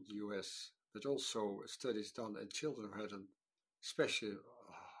book from the US, but also studies done in children who had a special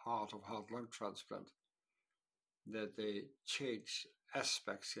heart-lung transplant, that they change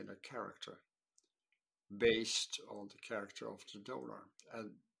aspects in a character based on the character of the donor.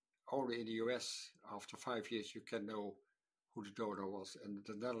 And only in the US, after 5 years, you can know who the donor was. In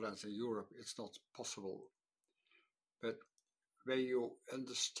the Netherlands and Europe, it's not possible. But when you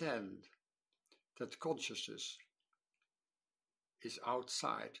understand that consciousness is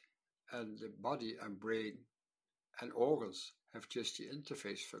outside, and the body and brain and organs have just the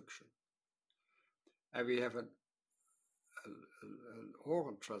interface function, and we have an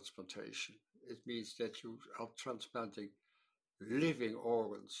organ transplantation, it means that you are transplanting living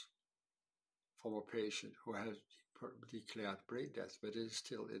organs from a patient who has declared brain death, but is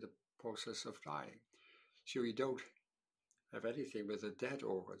still in the process of dying. So you don't have anything with a dead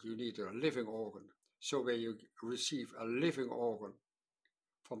organ, you need a living organ. So when you receive a living organ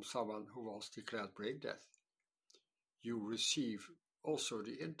from someone who was declared brain death, you receive also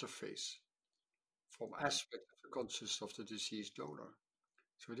the interface from aspect of the consciousness of the deceased donor.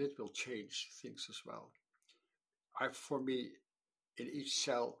 So that will change things as well. For me, in each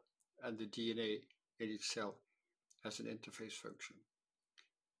cell, and the DNA in each cell has an interface function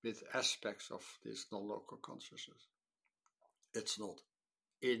with aspects of this non-local consciousness. It's not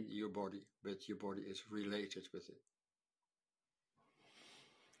in your body, but your body is related with it.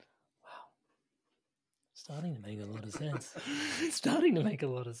 Wow. Starting to make a lot of sense. Starting to make a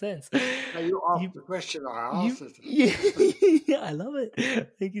lot of sense. Now you asked the question, I asked it. Yeah, I love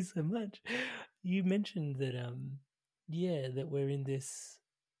it. Thank you so much. You mentioned that, that we're in this,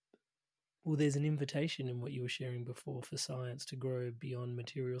 well, there's an invitation in what you were sharing before for science to grow beyond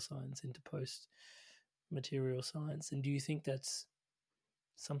material science into post-material science. And do you think that's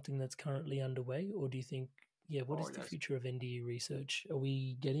something that's currently underway, or do you think, what is the future of NDE research? Are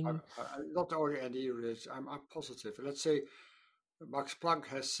we getting... not only NDE research, I'm positive. Let's say Max Planck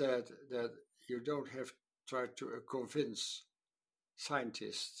has said that you don't have to try to convince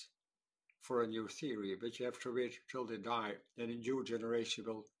scientists for a new theory, but you have to wait until they die, and a new generation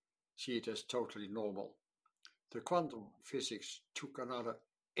will see it as totally normal. The quantum physics took another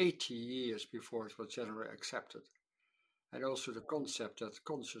 80 years before it was generally accepted. And also the concept that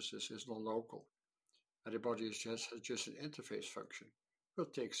consciousness is non-local, and the body is just an interface function, will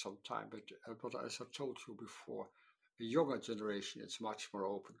take some time. But as I told you before, the younger generation is much more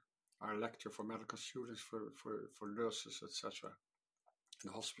open. I lecture for medical students, for nurses, etc.,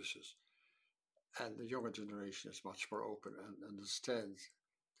 and hospices. And the younger generation is much more open and understands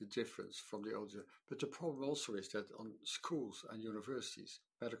the difference from the older. But the problem also is that on schools and universities,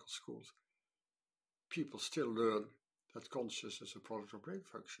 medical schools, people still learn that consciousness is a product of brain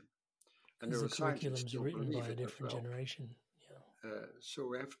function. And there the are scientists curriculums are still written believe by a it as different well. generation. Yeah. So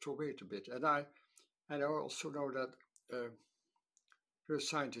we have to wait a bit. And I also know that there are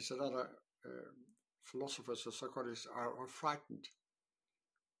scientists and other philosophers or psychologists are frightened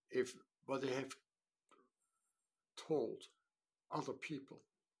if what they have told other people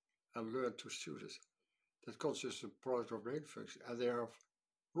and learned to students that consciousness is a product of brain function, and they are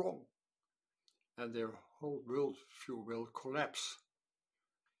wrong, and their whole worldview will collapse.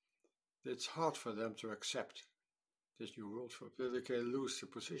 It's hard for them to accept this new worldview. They can lose the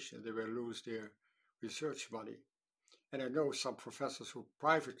position, they will lose their research money. And I know some professors who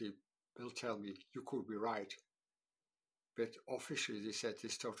privately will tell me, you could be right, but officially they said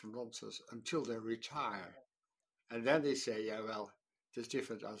this total nonsense until they retire. And then they say, yeah, well, it's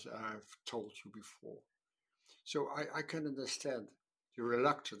different as I've told you before. So I can understand the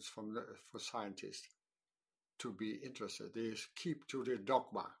reluctance for scientists to be interested. They keep to their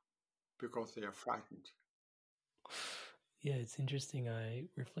dogma because they are frightened. Yeah, it's interesting.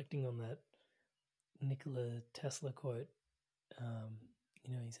 Reflecting on that Nikola Tesla quote,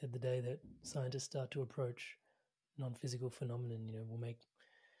 he said the day that scientists start to approach non-physical phenomenon, we'll make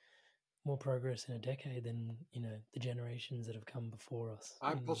more progress in a decade than, the generations that have come before us.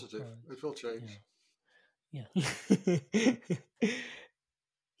 I'm positive. It will change. Yeah.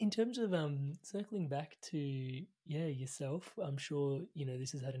 In terms of circling back to yourself, I'm sure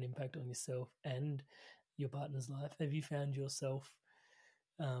this has had an impact on yourself and your partner's life. Have you found yourself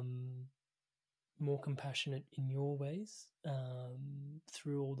more compassionate in your ways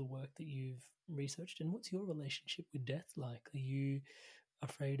through all the work that you've researched? And what's your relationship with death like? Are you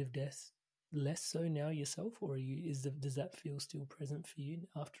afraid of death less so now yourself, or does that feel still present for you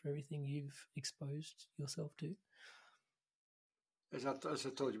after everything you've exposed yourself to? As I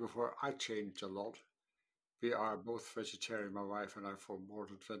told you before, I changed a lot. We are both vegetarian, my wife and I, for more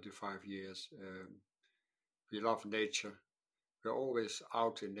than 25 years. We love nature. We're always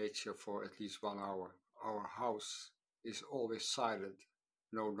out in nature for at least 1 hour. Our house is always silent,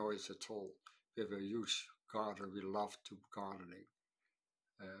 no noise at all. We have a huge garden. We love to gardening.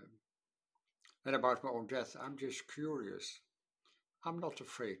 And about my own death, I'm just curious. I'm not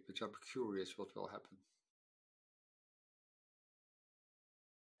afraid, but I'm curious what will happen.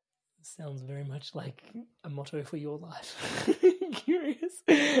 Sounds very much like a motto for your life. Curious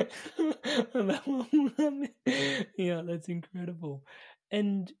about what will happen. Yeah, that's incredible.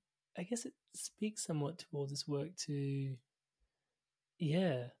 And I guess it speaks somewhat to all this work to,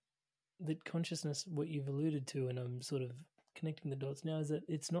 that consciousness, what you've alluded to, and I'm sort of connecting the dots now, is that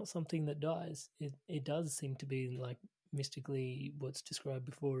it's not something that dies. It does seem to be like mystically what's described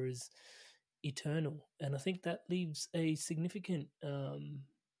before as eternal. And I think that leaves a significant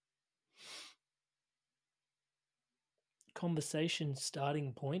conversation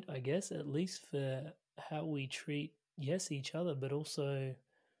starting point, I guess, at least for how we treat, each other, but also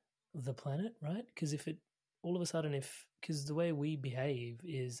the planet, right? Because if it all of a sudden, because the way we behave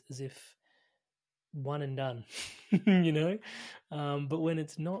is as if one and done, but when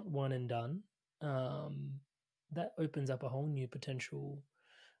it's not one and done, that opens up a whole new potential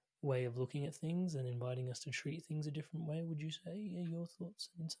way of looking at things and inviting us to treat things a different way. Would you say? Yeah, your thoughts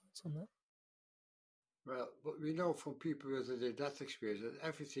and insights on that? Well, what we know from people with a near-death experience that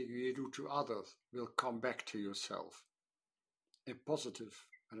everything you do to others will come back to yourself in positive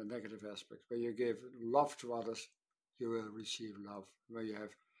and a negative aspect. When you give love to others, you will receive love. When you have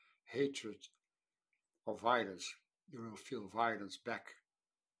hatred or violence, you will feel violence back.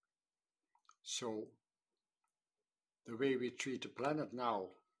 So the way we treat the planet now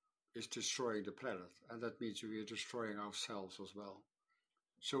is destroying the planet, and that means we are destroying ourselves as well.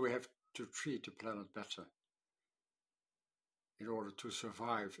 So we have to treat the planet better in order to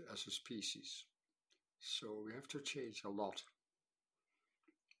survive as a species. So we have to change a lot.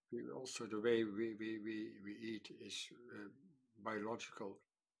 Also, the way we eat is biological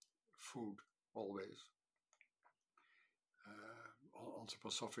food always, on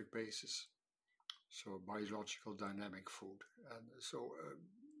anthroposophic basis. So biological dynamic food. And so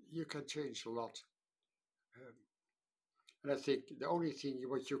you can change a lot. And I think the only thing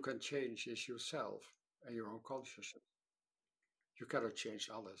what you can change is yourself and your own consciousness. You cannot change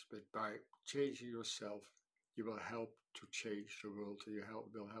others, but by changing yourself, you will help to change the world, and you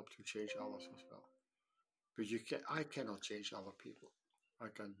will help to change others as well. But I cannot change other people. I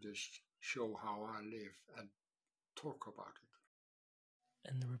can just show how I live and talk about it.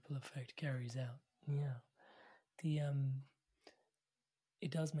 And the ripple effect carries out. Yeah.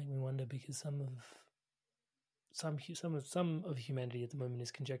 It does make me wonder, because some of humanity at the moment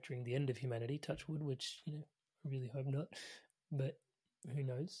is conjecturing the end of humanity, touch wood, which I really hope not. But who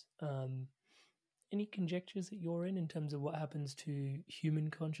knows? Any conjectures that you're in terms of what happens to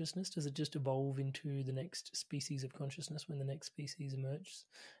human consciousness? Does it just evolve into the next species of consciousness when the next species emerges?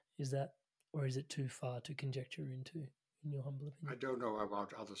 Is that, or is it too far to conjecture into, in your humble opinion? I don't know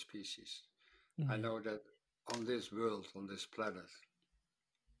about other species. I know that on this world, on this planet,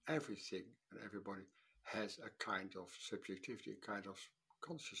 everything and everybody has a kind of subjectivity, a kind of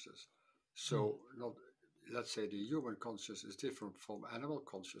consciousness. So, not, let's say the human consciousness is different from animal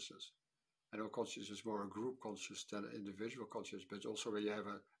consciousness. Animal consciousness is more a group consciousness than an individual consciousness, but also when you have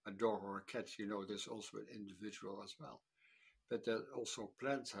a dog or a cat, you know there's also an individual as well. But then also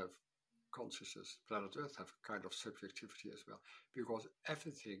plants have consciousness, planet Earth have a kind of subjectivity as well, because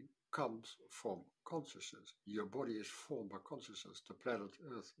everything comes from consciousness. Your body is formed by consciousness. The planet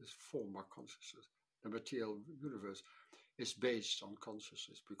Earth is formed by consciousness. The material universe is based on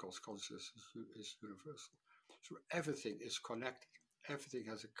consciousness because consciousness is universal. So everything is connected. Everything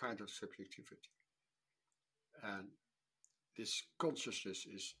has a kind of subjectivity. And this consciousness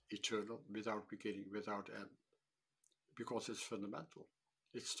is eternal, without beginning, without end, because it's fundamental.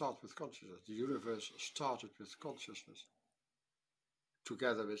 It starts with consciousness. The universe started with consciousness,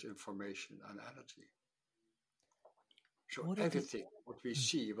 together with information and energy. So everything, what we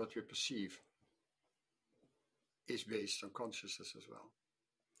see, what we perceive, is based on consciousness as well.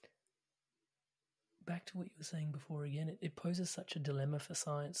 Back to what you were saying before again, it poses such a dilemma for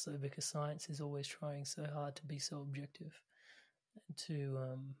science, though, because science is always trying so hard to be so objective and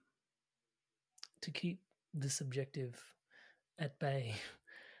to keep the subjective at bay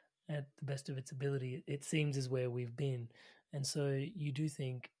at the best of its ability. It seems is where we've been. And so you do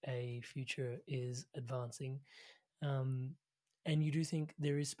think a future is advancing, and you do think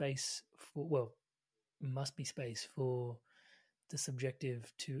there is space for, well, must be space for the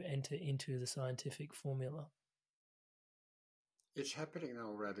subjective to enter into the scientific formula. It's happening now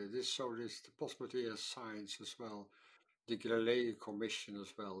already. There's the possibility of science as well. The Galilei Commission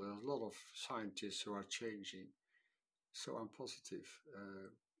as well. There's a lot of scientists who are changing. So I'm positive.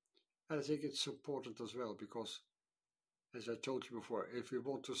 And I think it's important as well because, as I told you before, if we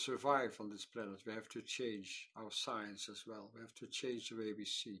want to survive on this planet, we have to change our science as well. We have to change the way we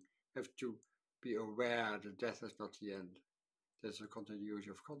see. We have to be aware that death is not the end. There's a continuity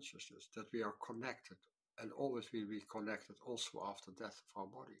of consciousness, that we are connected and always will be connected also after death of our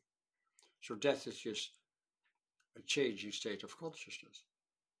body. So death is just a changing state of consciousness.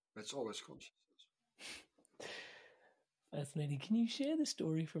 But it's always consciousness. Fascinating. Can you share the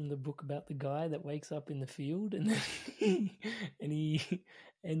story from the book about the guy that wakes up in the field and then he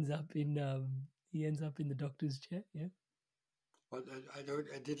ends up in the doctor's chair? Yeah. But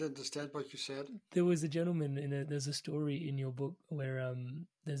I didn't understand what you said. There was a gentleman there's a story in your book where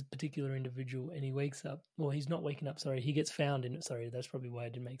there's a particular individual and he wakes up. Well, he's not waking up. Sorry, he gets found in it. Sorry, that's probably why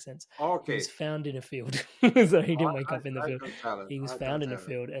it didn't make sense. Okay. He was found in a field. So he didn't wake up in the field. He was found in a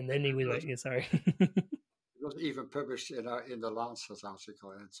field, and then he was like, yeah, sorry. It was even published in the Lancet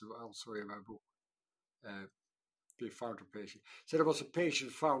article, and so also in my book. We found a patient. So there was a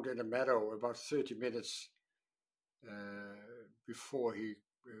patient found in a meadow about 30 minutes before he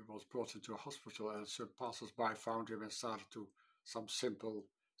was brought into a hospital, and some passers-by found him and started to some simple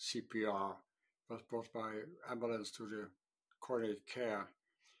CPR. Was brought by ambulance to the coronary care,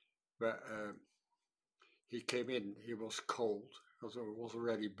 where he came in. He was cold. It was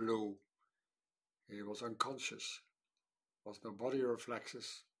already blue. He was unconscious. There was no body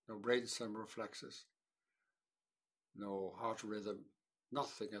reflexes, no brainstem reflexes, no heart rhythm,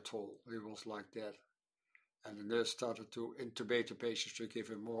 nothing at all. He was like that. And the nurse started to intubate the patient to give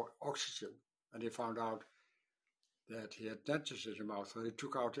him more oxygen. And they found out that he had dentures in his mouth. So they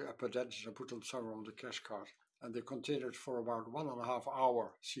took out the upper dentures and put them somewhere on the cash card. And they continued for about 1.5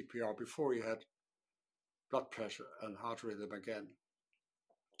 hour CPR before he had blood pressure and heart rhythm again.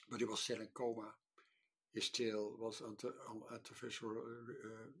 But he was still in coma. He still was on artificial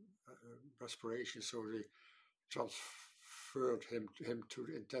respiration, so they transferred him to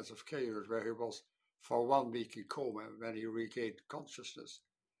the intensive care unit, where he was for 1 week in coma. When he regained consciousness,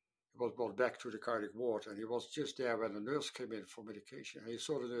 he was brought back to the cardiac ward, and he was just there when the nurse came in for medication. And he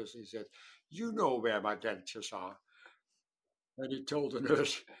saw the nurse and he said, "You know where my dentures are." And he told the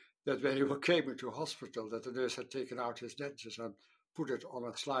nurse that when he came into hospital, that the nurse had taken out his dentures and put it on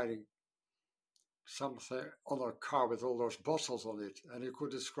a sliding something on a car with all those bottles on it, and he could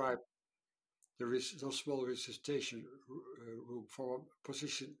describe the small resuscitation room from a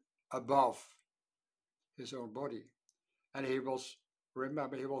position above his own body. And he was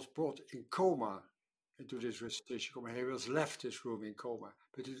brought in coma into this resuscitation coma. He was left this room in coma,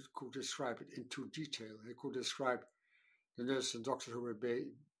 but he could describe it in detail. He could describe the nurse and doctor who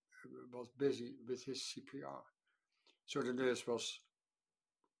was busy with his CPR. So the nurse was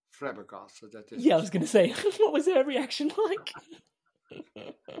flabbergasted that this. Yeah, I was going to say, what was her reaction like?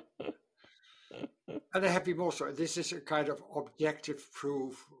 And I have been also, this is a kind of objective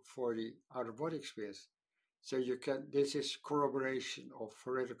proof for the out-of-body experience. So this is corroboration of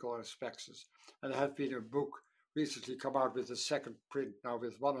theoretical aspects. And there have been a book recently come out with a second print now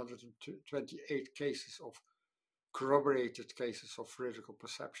with 128 cases of corroborated cases of theoretical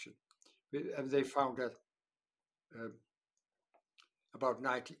perception. And they found that about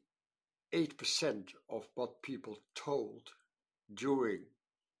 98% of what people told during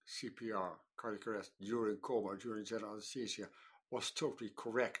CPR, cardiac arrest, during coma, during general anesthesia, was totally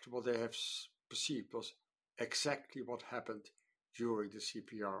correct. What they have perceived was exactly what happened during the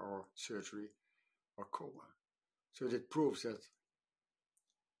CPR or surgery or coma. So that proves that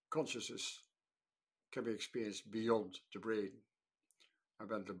consciousness can be experienced beyond the brain, and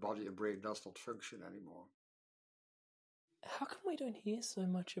when the body and brain does not function anymore. How come we don't hear so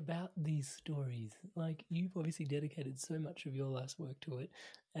much about these stories? Like, you've obviously dedicated so much of your life's work to it,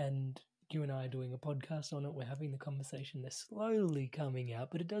 and you and I are doing a podcast on it. We're having the conversation. They're slowly coming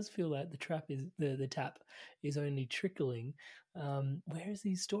out, but it does feel like the tap is only trickling. Whereas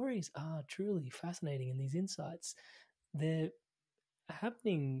these stories are truly fascinating, and these insights, they're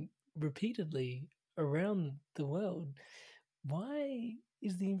happening repeatedly around the world. Why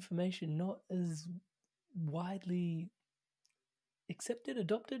is the information not as widely accepted,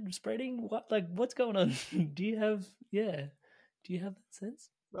 adopted, spreading? What's going on? Do you have that sense?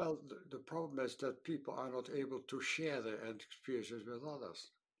 Well, the problem is that people are not able to share their experiences with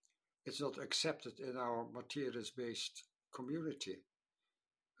others. It's not accepted in our materialist-based community.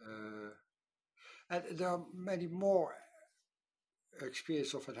 And there are many more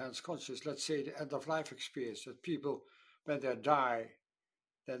experiences of enhanced consciousness. Let's say the end-of-life experience, that people, when they die,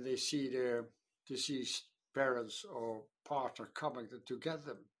 then they see their deceased parents or partner coming to get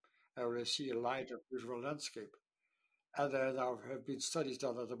them, or they see a light or beautiful landscape. And there now have been studies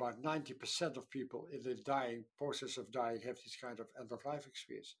done that about 90% of people in the process of dying have these kind of end-of-life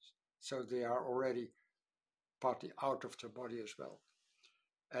experiences. So they are already partly out of the body as well.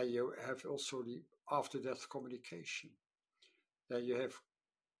 And you have also the after-death communication. Then you have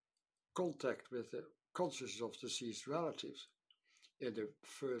contact with the consciousness of deceased relatives in the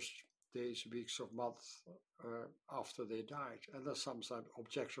first days, weeks, or months after they died. And there's sometimes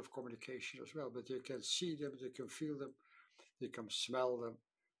objects of communication as well, but you can see them, you can feel them, you can smell them.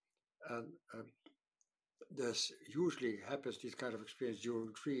 And this usually happens, this kind of experience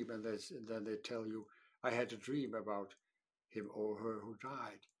during dream, and then they tell you, I had a dream about him or her who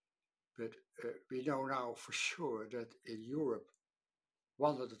died. But we know now for sure that in Europe,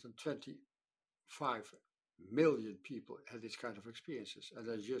 125 million people had this kind of experiences. And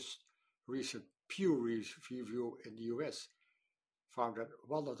then just recent Pew review in the US found that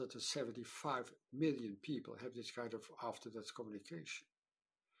 175 million people have this kind of after-death communication.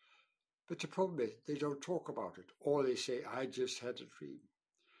 But the problem is they don't talk about it, or they say, I just had a dream.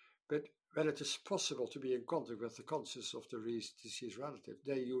 But when it is possible to be in contact with the consciousness of the deceased relative,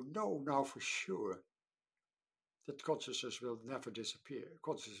 then you know now for sure that consciousness will never disappear.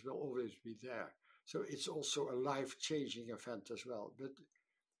 Consciousness will always be there. So it's also a life-changing event as well. But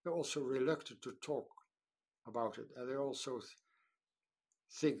they're also reluctant to talk about it. And they also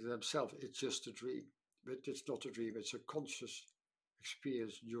think to themselves, it's just a dream. But it's not a dream, it's a conscious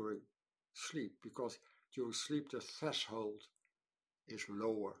experience during sleep. Because during sleep, the threshold is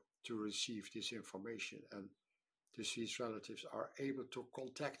lower to receive this information. And deceased relatives are able to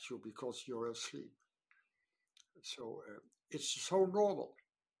contact you because you're asleep. So it's so normal.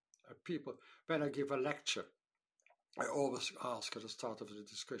 People, when I give a lecture, I always ask at the start of the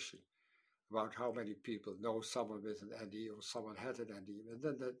discussion about how many people know someone with an NDE or someone had an NDE. And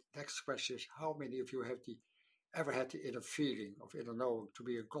then the next question is, how many of you have ever had the inner feeling of inner knowing to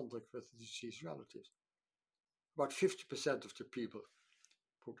be in contact with the deceased relatives? About 50% of the people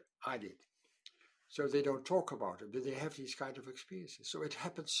put, I did. So they don't talk about it, but they have these kind of experiences. So it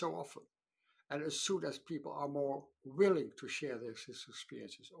happens so often. And as soon as people are more willing to share their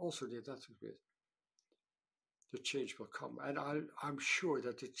experiences, also their death experience, the change will come. And I'm sure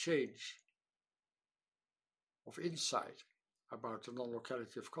that the change of insight about the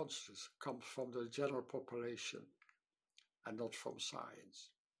non-locality of consciousness comes from the general population and not from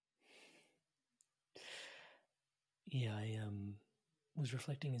science. Yeah, I was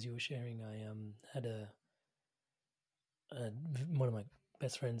reflecting as you were sharing. I had one of my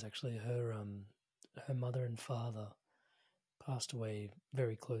best friends, actually, her mother and father passed away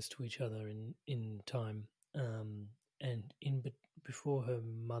very close to each other in time, and before her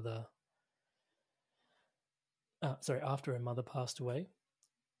mother, after her mother passed away,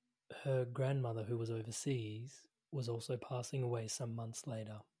 her grandmother, who was overseas, was also passing away some months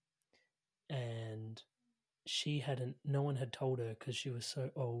later, and no one had told her, because she was so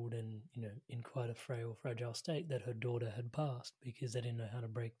old and in quite a fragile state, that her daughter had passed, because they didn't know how to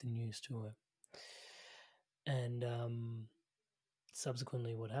break the news to her. And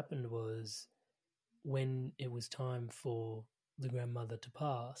subsequently what happened was, when it was time for the grandmother to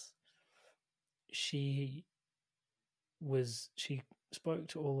pass, she spoke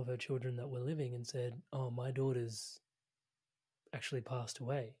to all of her children that were living and said, "Oh, my daughter's actually passed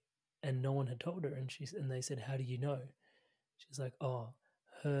away," and no one had told her. And they said, "How do you know?" She's like, "Oh,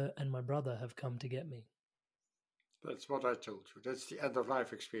 her and my brother have come to get me." That's what I told you. That's the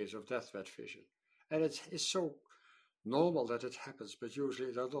end-of-life experience of deathbed vision. And it's so normal that it happens, but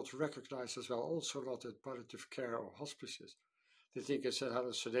usually they're not recognized as well, also not in palliative care or hospices. They think it's a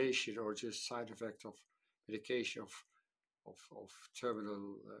hallucination or just side effect of medication, of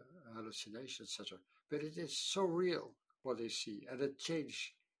terminal hallucination, etc. But it is so real what they see, and it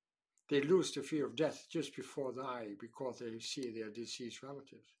changes. They lose the fear of death just before dying because they see their deceased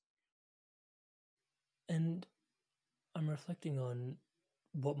relatives. And I'm reflecting on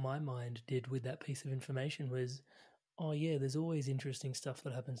what my mind did with that piece of information was, oh yeah, there's always interesting stuff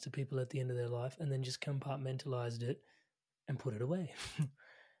that happens to people at the end of their life, and then just compartmentalized it and put it away.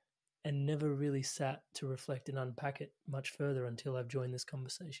 And never really sat to reflect and unpack it much further until I've joined this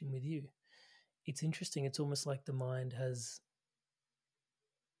conversation with you. It's interesting. It's almost like the mind has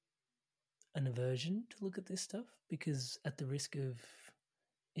an aversion to look at this stuff, because at the risk of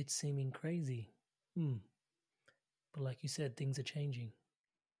it seeming crazy. But like you said, things are changing.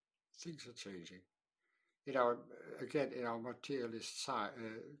 Things are changing. In our materialist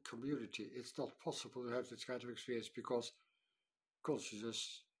community, it's not possible to have this kind of experience because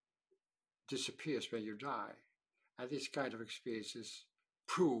consciousness disappears when you die. And this kind of experiences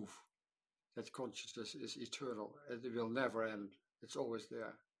prove that consciousness is eternal and it will never end. It's always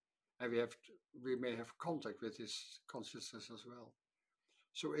there. And we may have contact with this consciousness as well.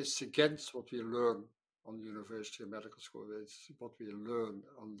 So it's against what we learn on university and medical school. It's what we learn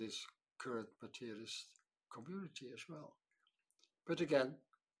on this current materialist community as well. But again,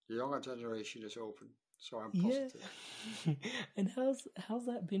 the younger generation is open, so I'm positive. Yeah. And how's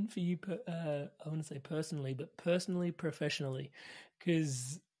that been for you? I want to say personally, but personally, professionally,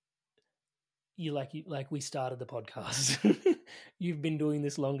 because you like we started the podcast. You've been doing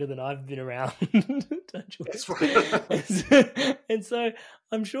this longer than I've been around. That's right. And so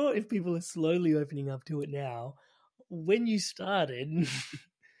I'm sure if people are slowly opening up to it now, when you started,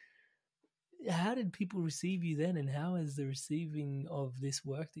 how did people receive you then, and how has the receiving of this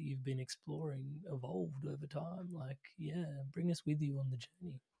work that you've been exploring evolved over time? Like, yeah, bring us with you on the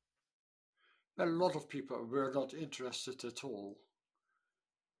journey. A lot of people were not interested at all,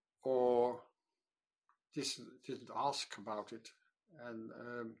 or didn't ask about it, and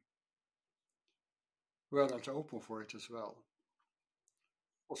were not open for it as well.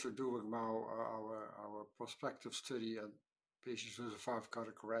 Also doing our prospective study and patients who survive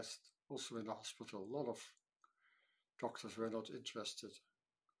cardiac arrest, also in the hospital, a lot of doctors were not interested.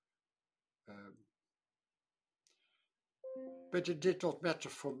 But it did not matter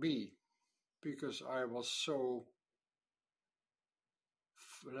for me, because I was so,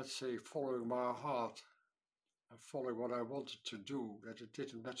 let's say, following my heart and following what I wanted to do, that it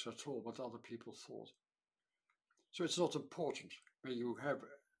didn't matter at all what other people thought. So it's not important when you have,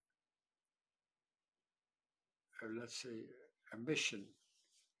 let's say, a mission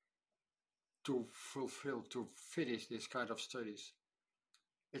to fulfill, to finish this kind of studies.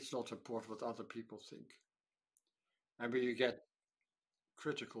 It's not important what other people think. And when you get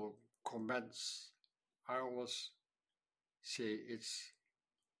critical comments, I always say it's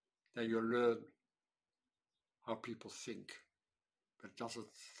that you learn how people think, but it doesn't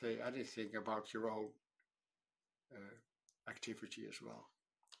say anything about your own activity as well.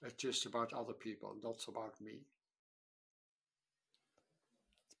 It's just about other people, not about me.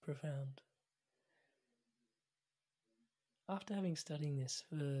 It's profound. After having studied this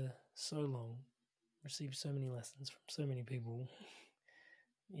for so long, received so many lessons from so many people,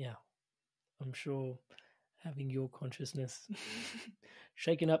 yeah, I'm sure having your consciousness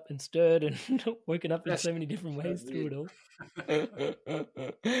shaken up and stirred and woken up in so many different ways through it all.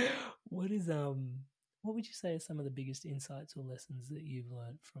 What would you say are some of the biggest insights or lessons that you've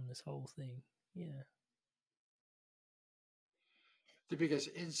learned from this whole thing? Yeah. The biggest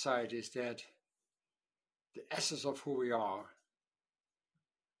insight is that the essence of who we are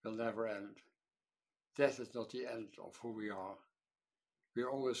will never end. death is not the end of who we are. We are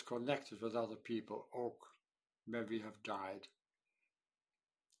always connected with other people, or when we have died.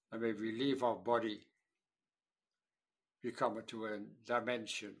 And when we leave our body, we come into a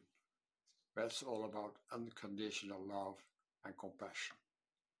dimension where it's all about unconditional love and compassion.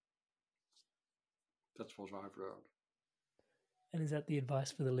 That's what I've learned. And is that the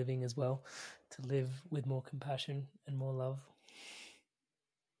advice for the living as well? To live with more compassion and more love?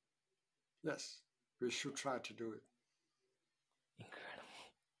 Yes, we should try to do it. Incredible.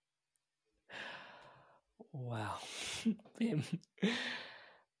 Wow. Pim.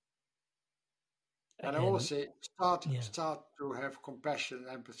 And I always say, start to have compassion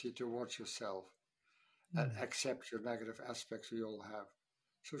and empathy towards yourself and accept your negative aspects we all have.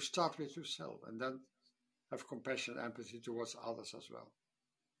 So start with yourself and then have compassion and empathy towards others as well.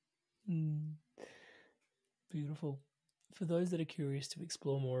 Beautiful. For those that are curious to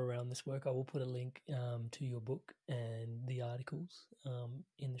explore more around this work, I will put a link to your book and the articles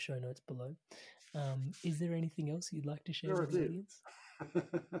in the show notes below. Is there anything else you'd like to share with the audience?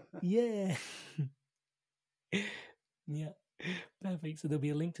 Yeah. Yeah. Perfect. So there'll be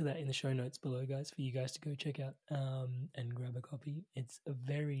a link to that in the show notes below, guys, for you guys to go check out and grab a copy. It's a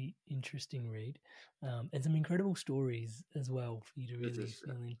very interesting read and some incredible stories as well for you to really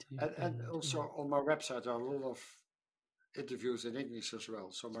feel into. And also on my website are a lot of interviews in English as well.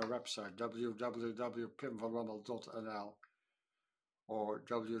 So my website, www.pimvanlommel.nl or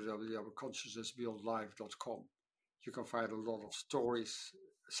www.consciousnessbeyondlife.com. You can find a lot of stories,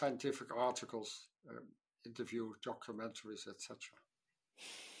 scientific articles, interviews, documentaries, etc.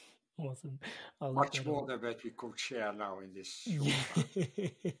 Awesome. Much more than what we could share now in this.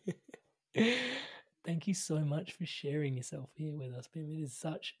 Thank you so much for sharing yourself here with us, Pim. It is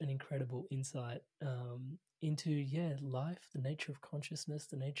such an incredible insight into life, the nature of consciousness,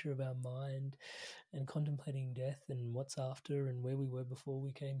 the nature of our mind, and contemplating death and what's after and where we were before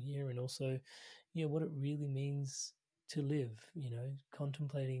we came here, and also what it really means to live,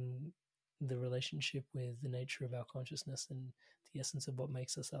 contemplating the relationship with the nature of our consciousness and the essence of what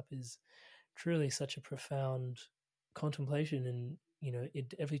makes us up is truly such a profound contemplation. And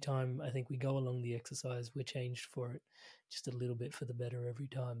every time I think we go along the exercise, we're changed for it just a little bit for the better every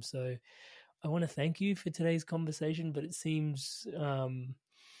time. So I want to thank you for today's conversation, but it seems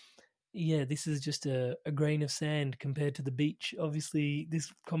this is just a grain of sand compared to the beach. Obviously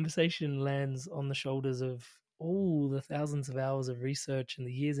this conversation lands on the shoulders of all the thousands of hours of research and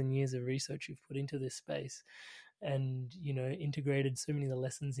the years and years of research you've put into this space, and integrated so many of the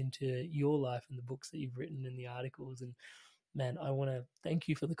lessons into your life and the books that you've written and the articles. And man, I want to thank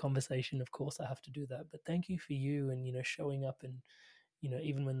you for the conversation. Of course I have to do that, but thank you for you and showing up, and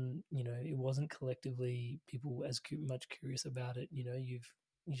even when it wasn't collectively people as much curious about it, you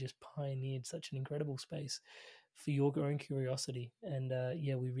just pioneered such an incredible space for your own curiosity. And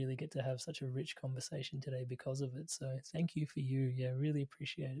we really get to have such a rich conversation today because of it. So thank you for you. Yeah, really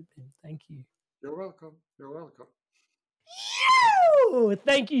appreciate it, Pim. Thank you. You're welcome. You're welcome.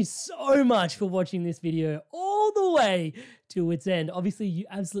 Thank you so much for watching this video all the way to its end. Obviously, you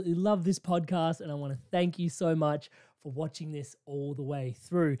absolutely love this podcast, and I want to thank you so much for watching this all the way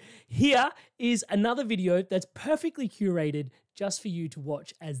through. Here is another video that's perfectly curated just for you to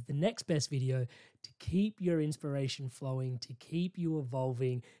watch as the next best video to keep your inspiration flowing, to keep you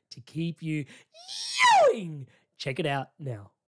evolving, to keep you yowing. Check it out now.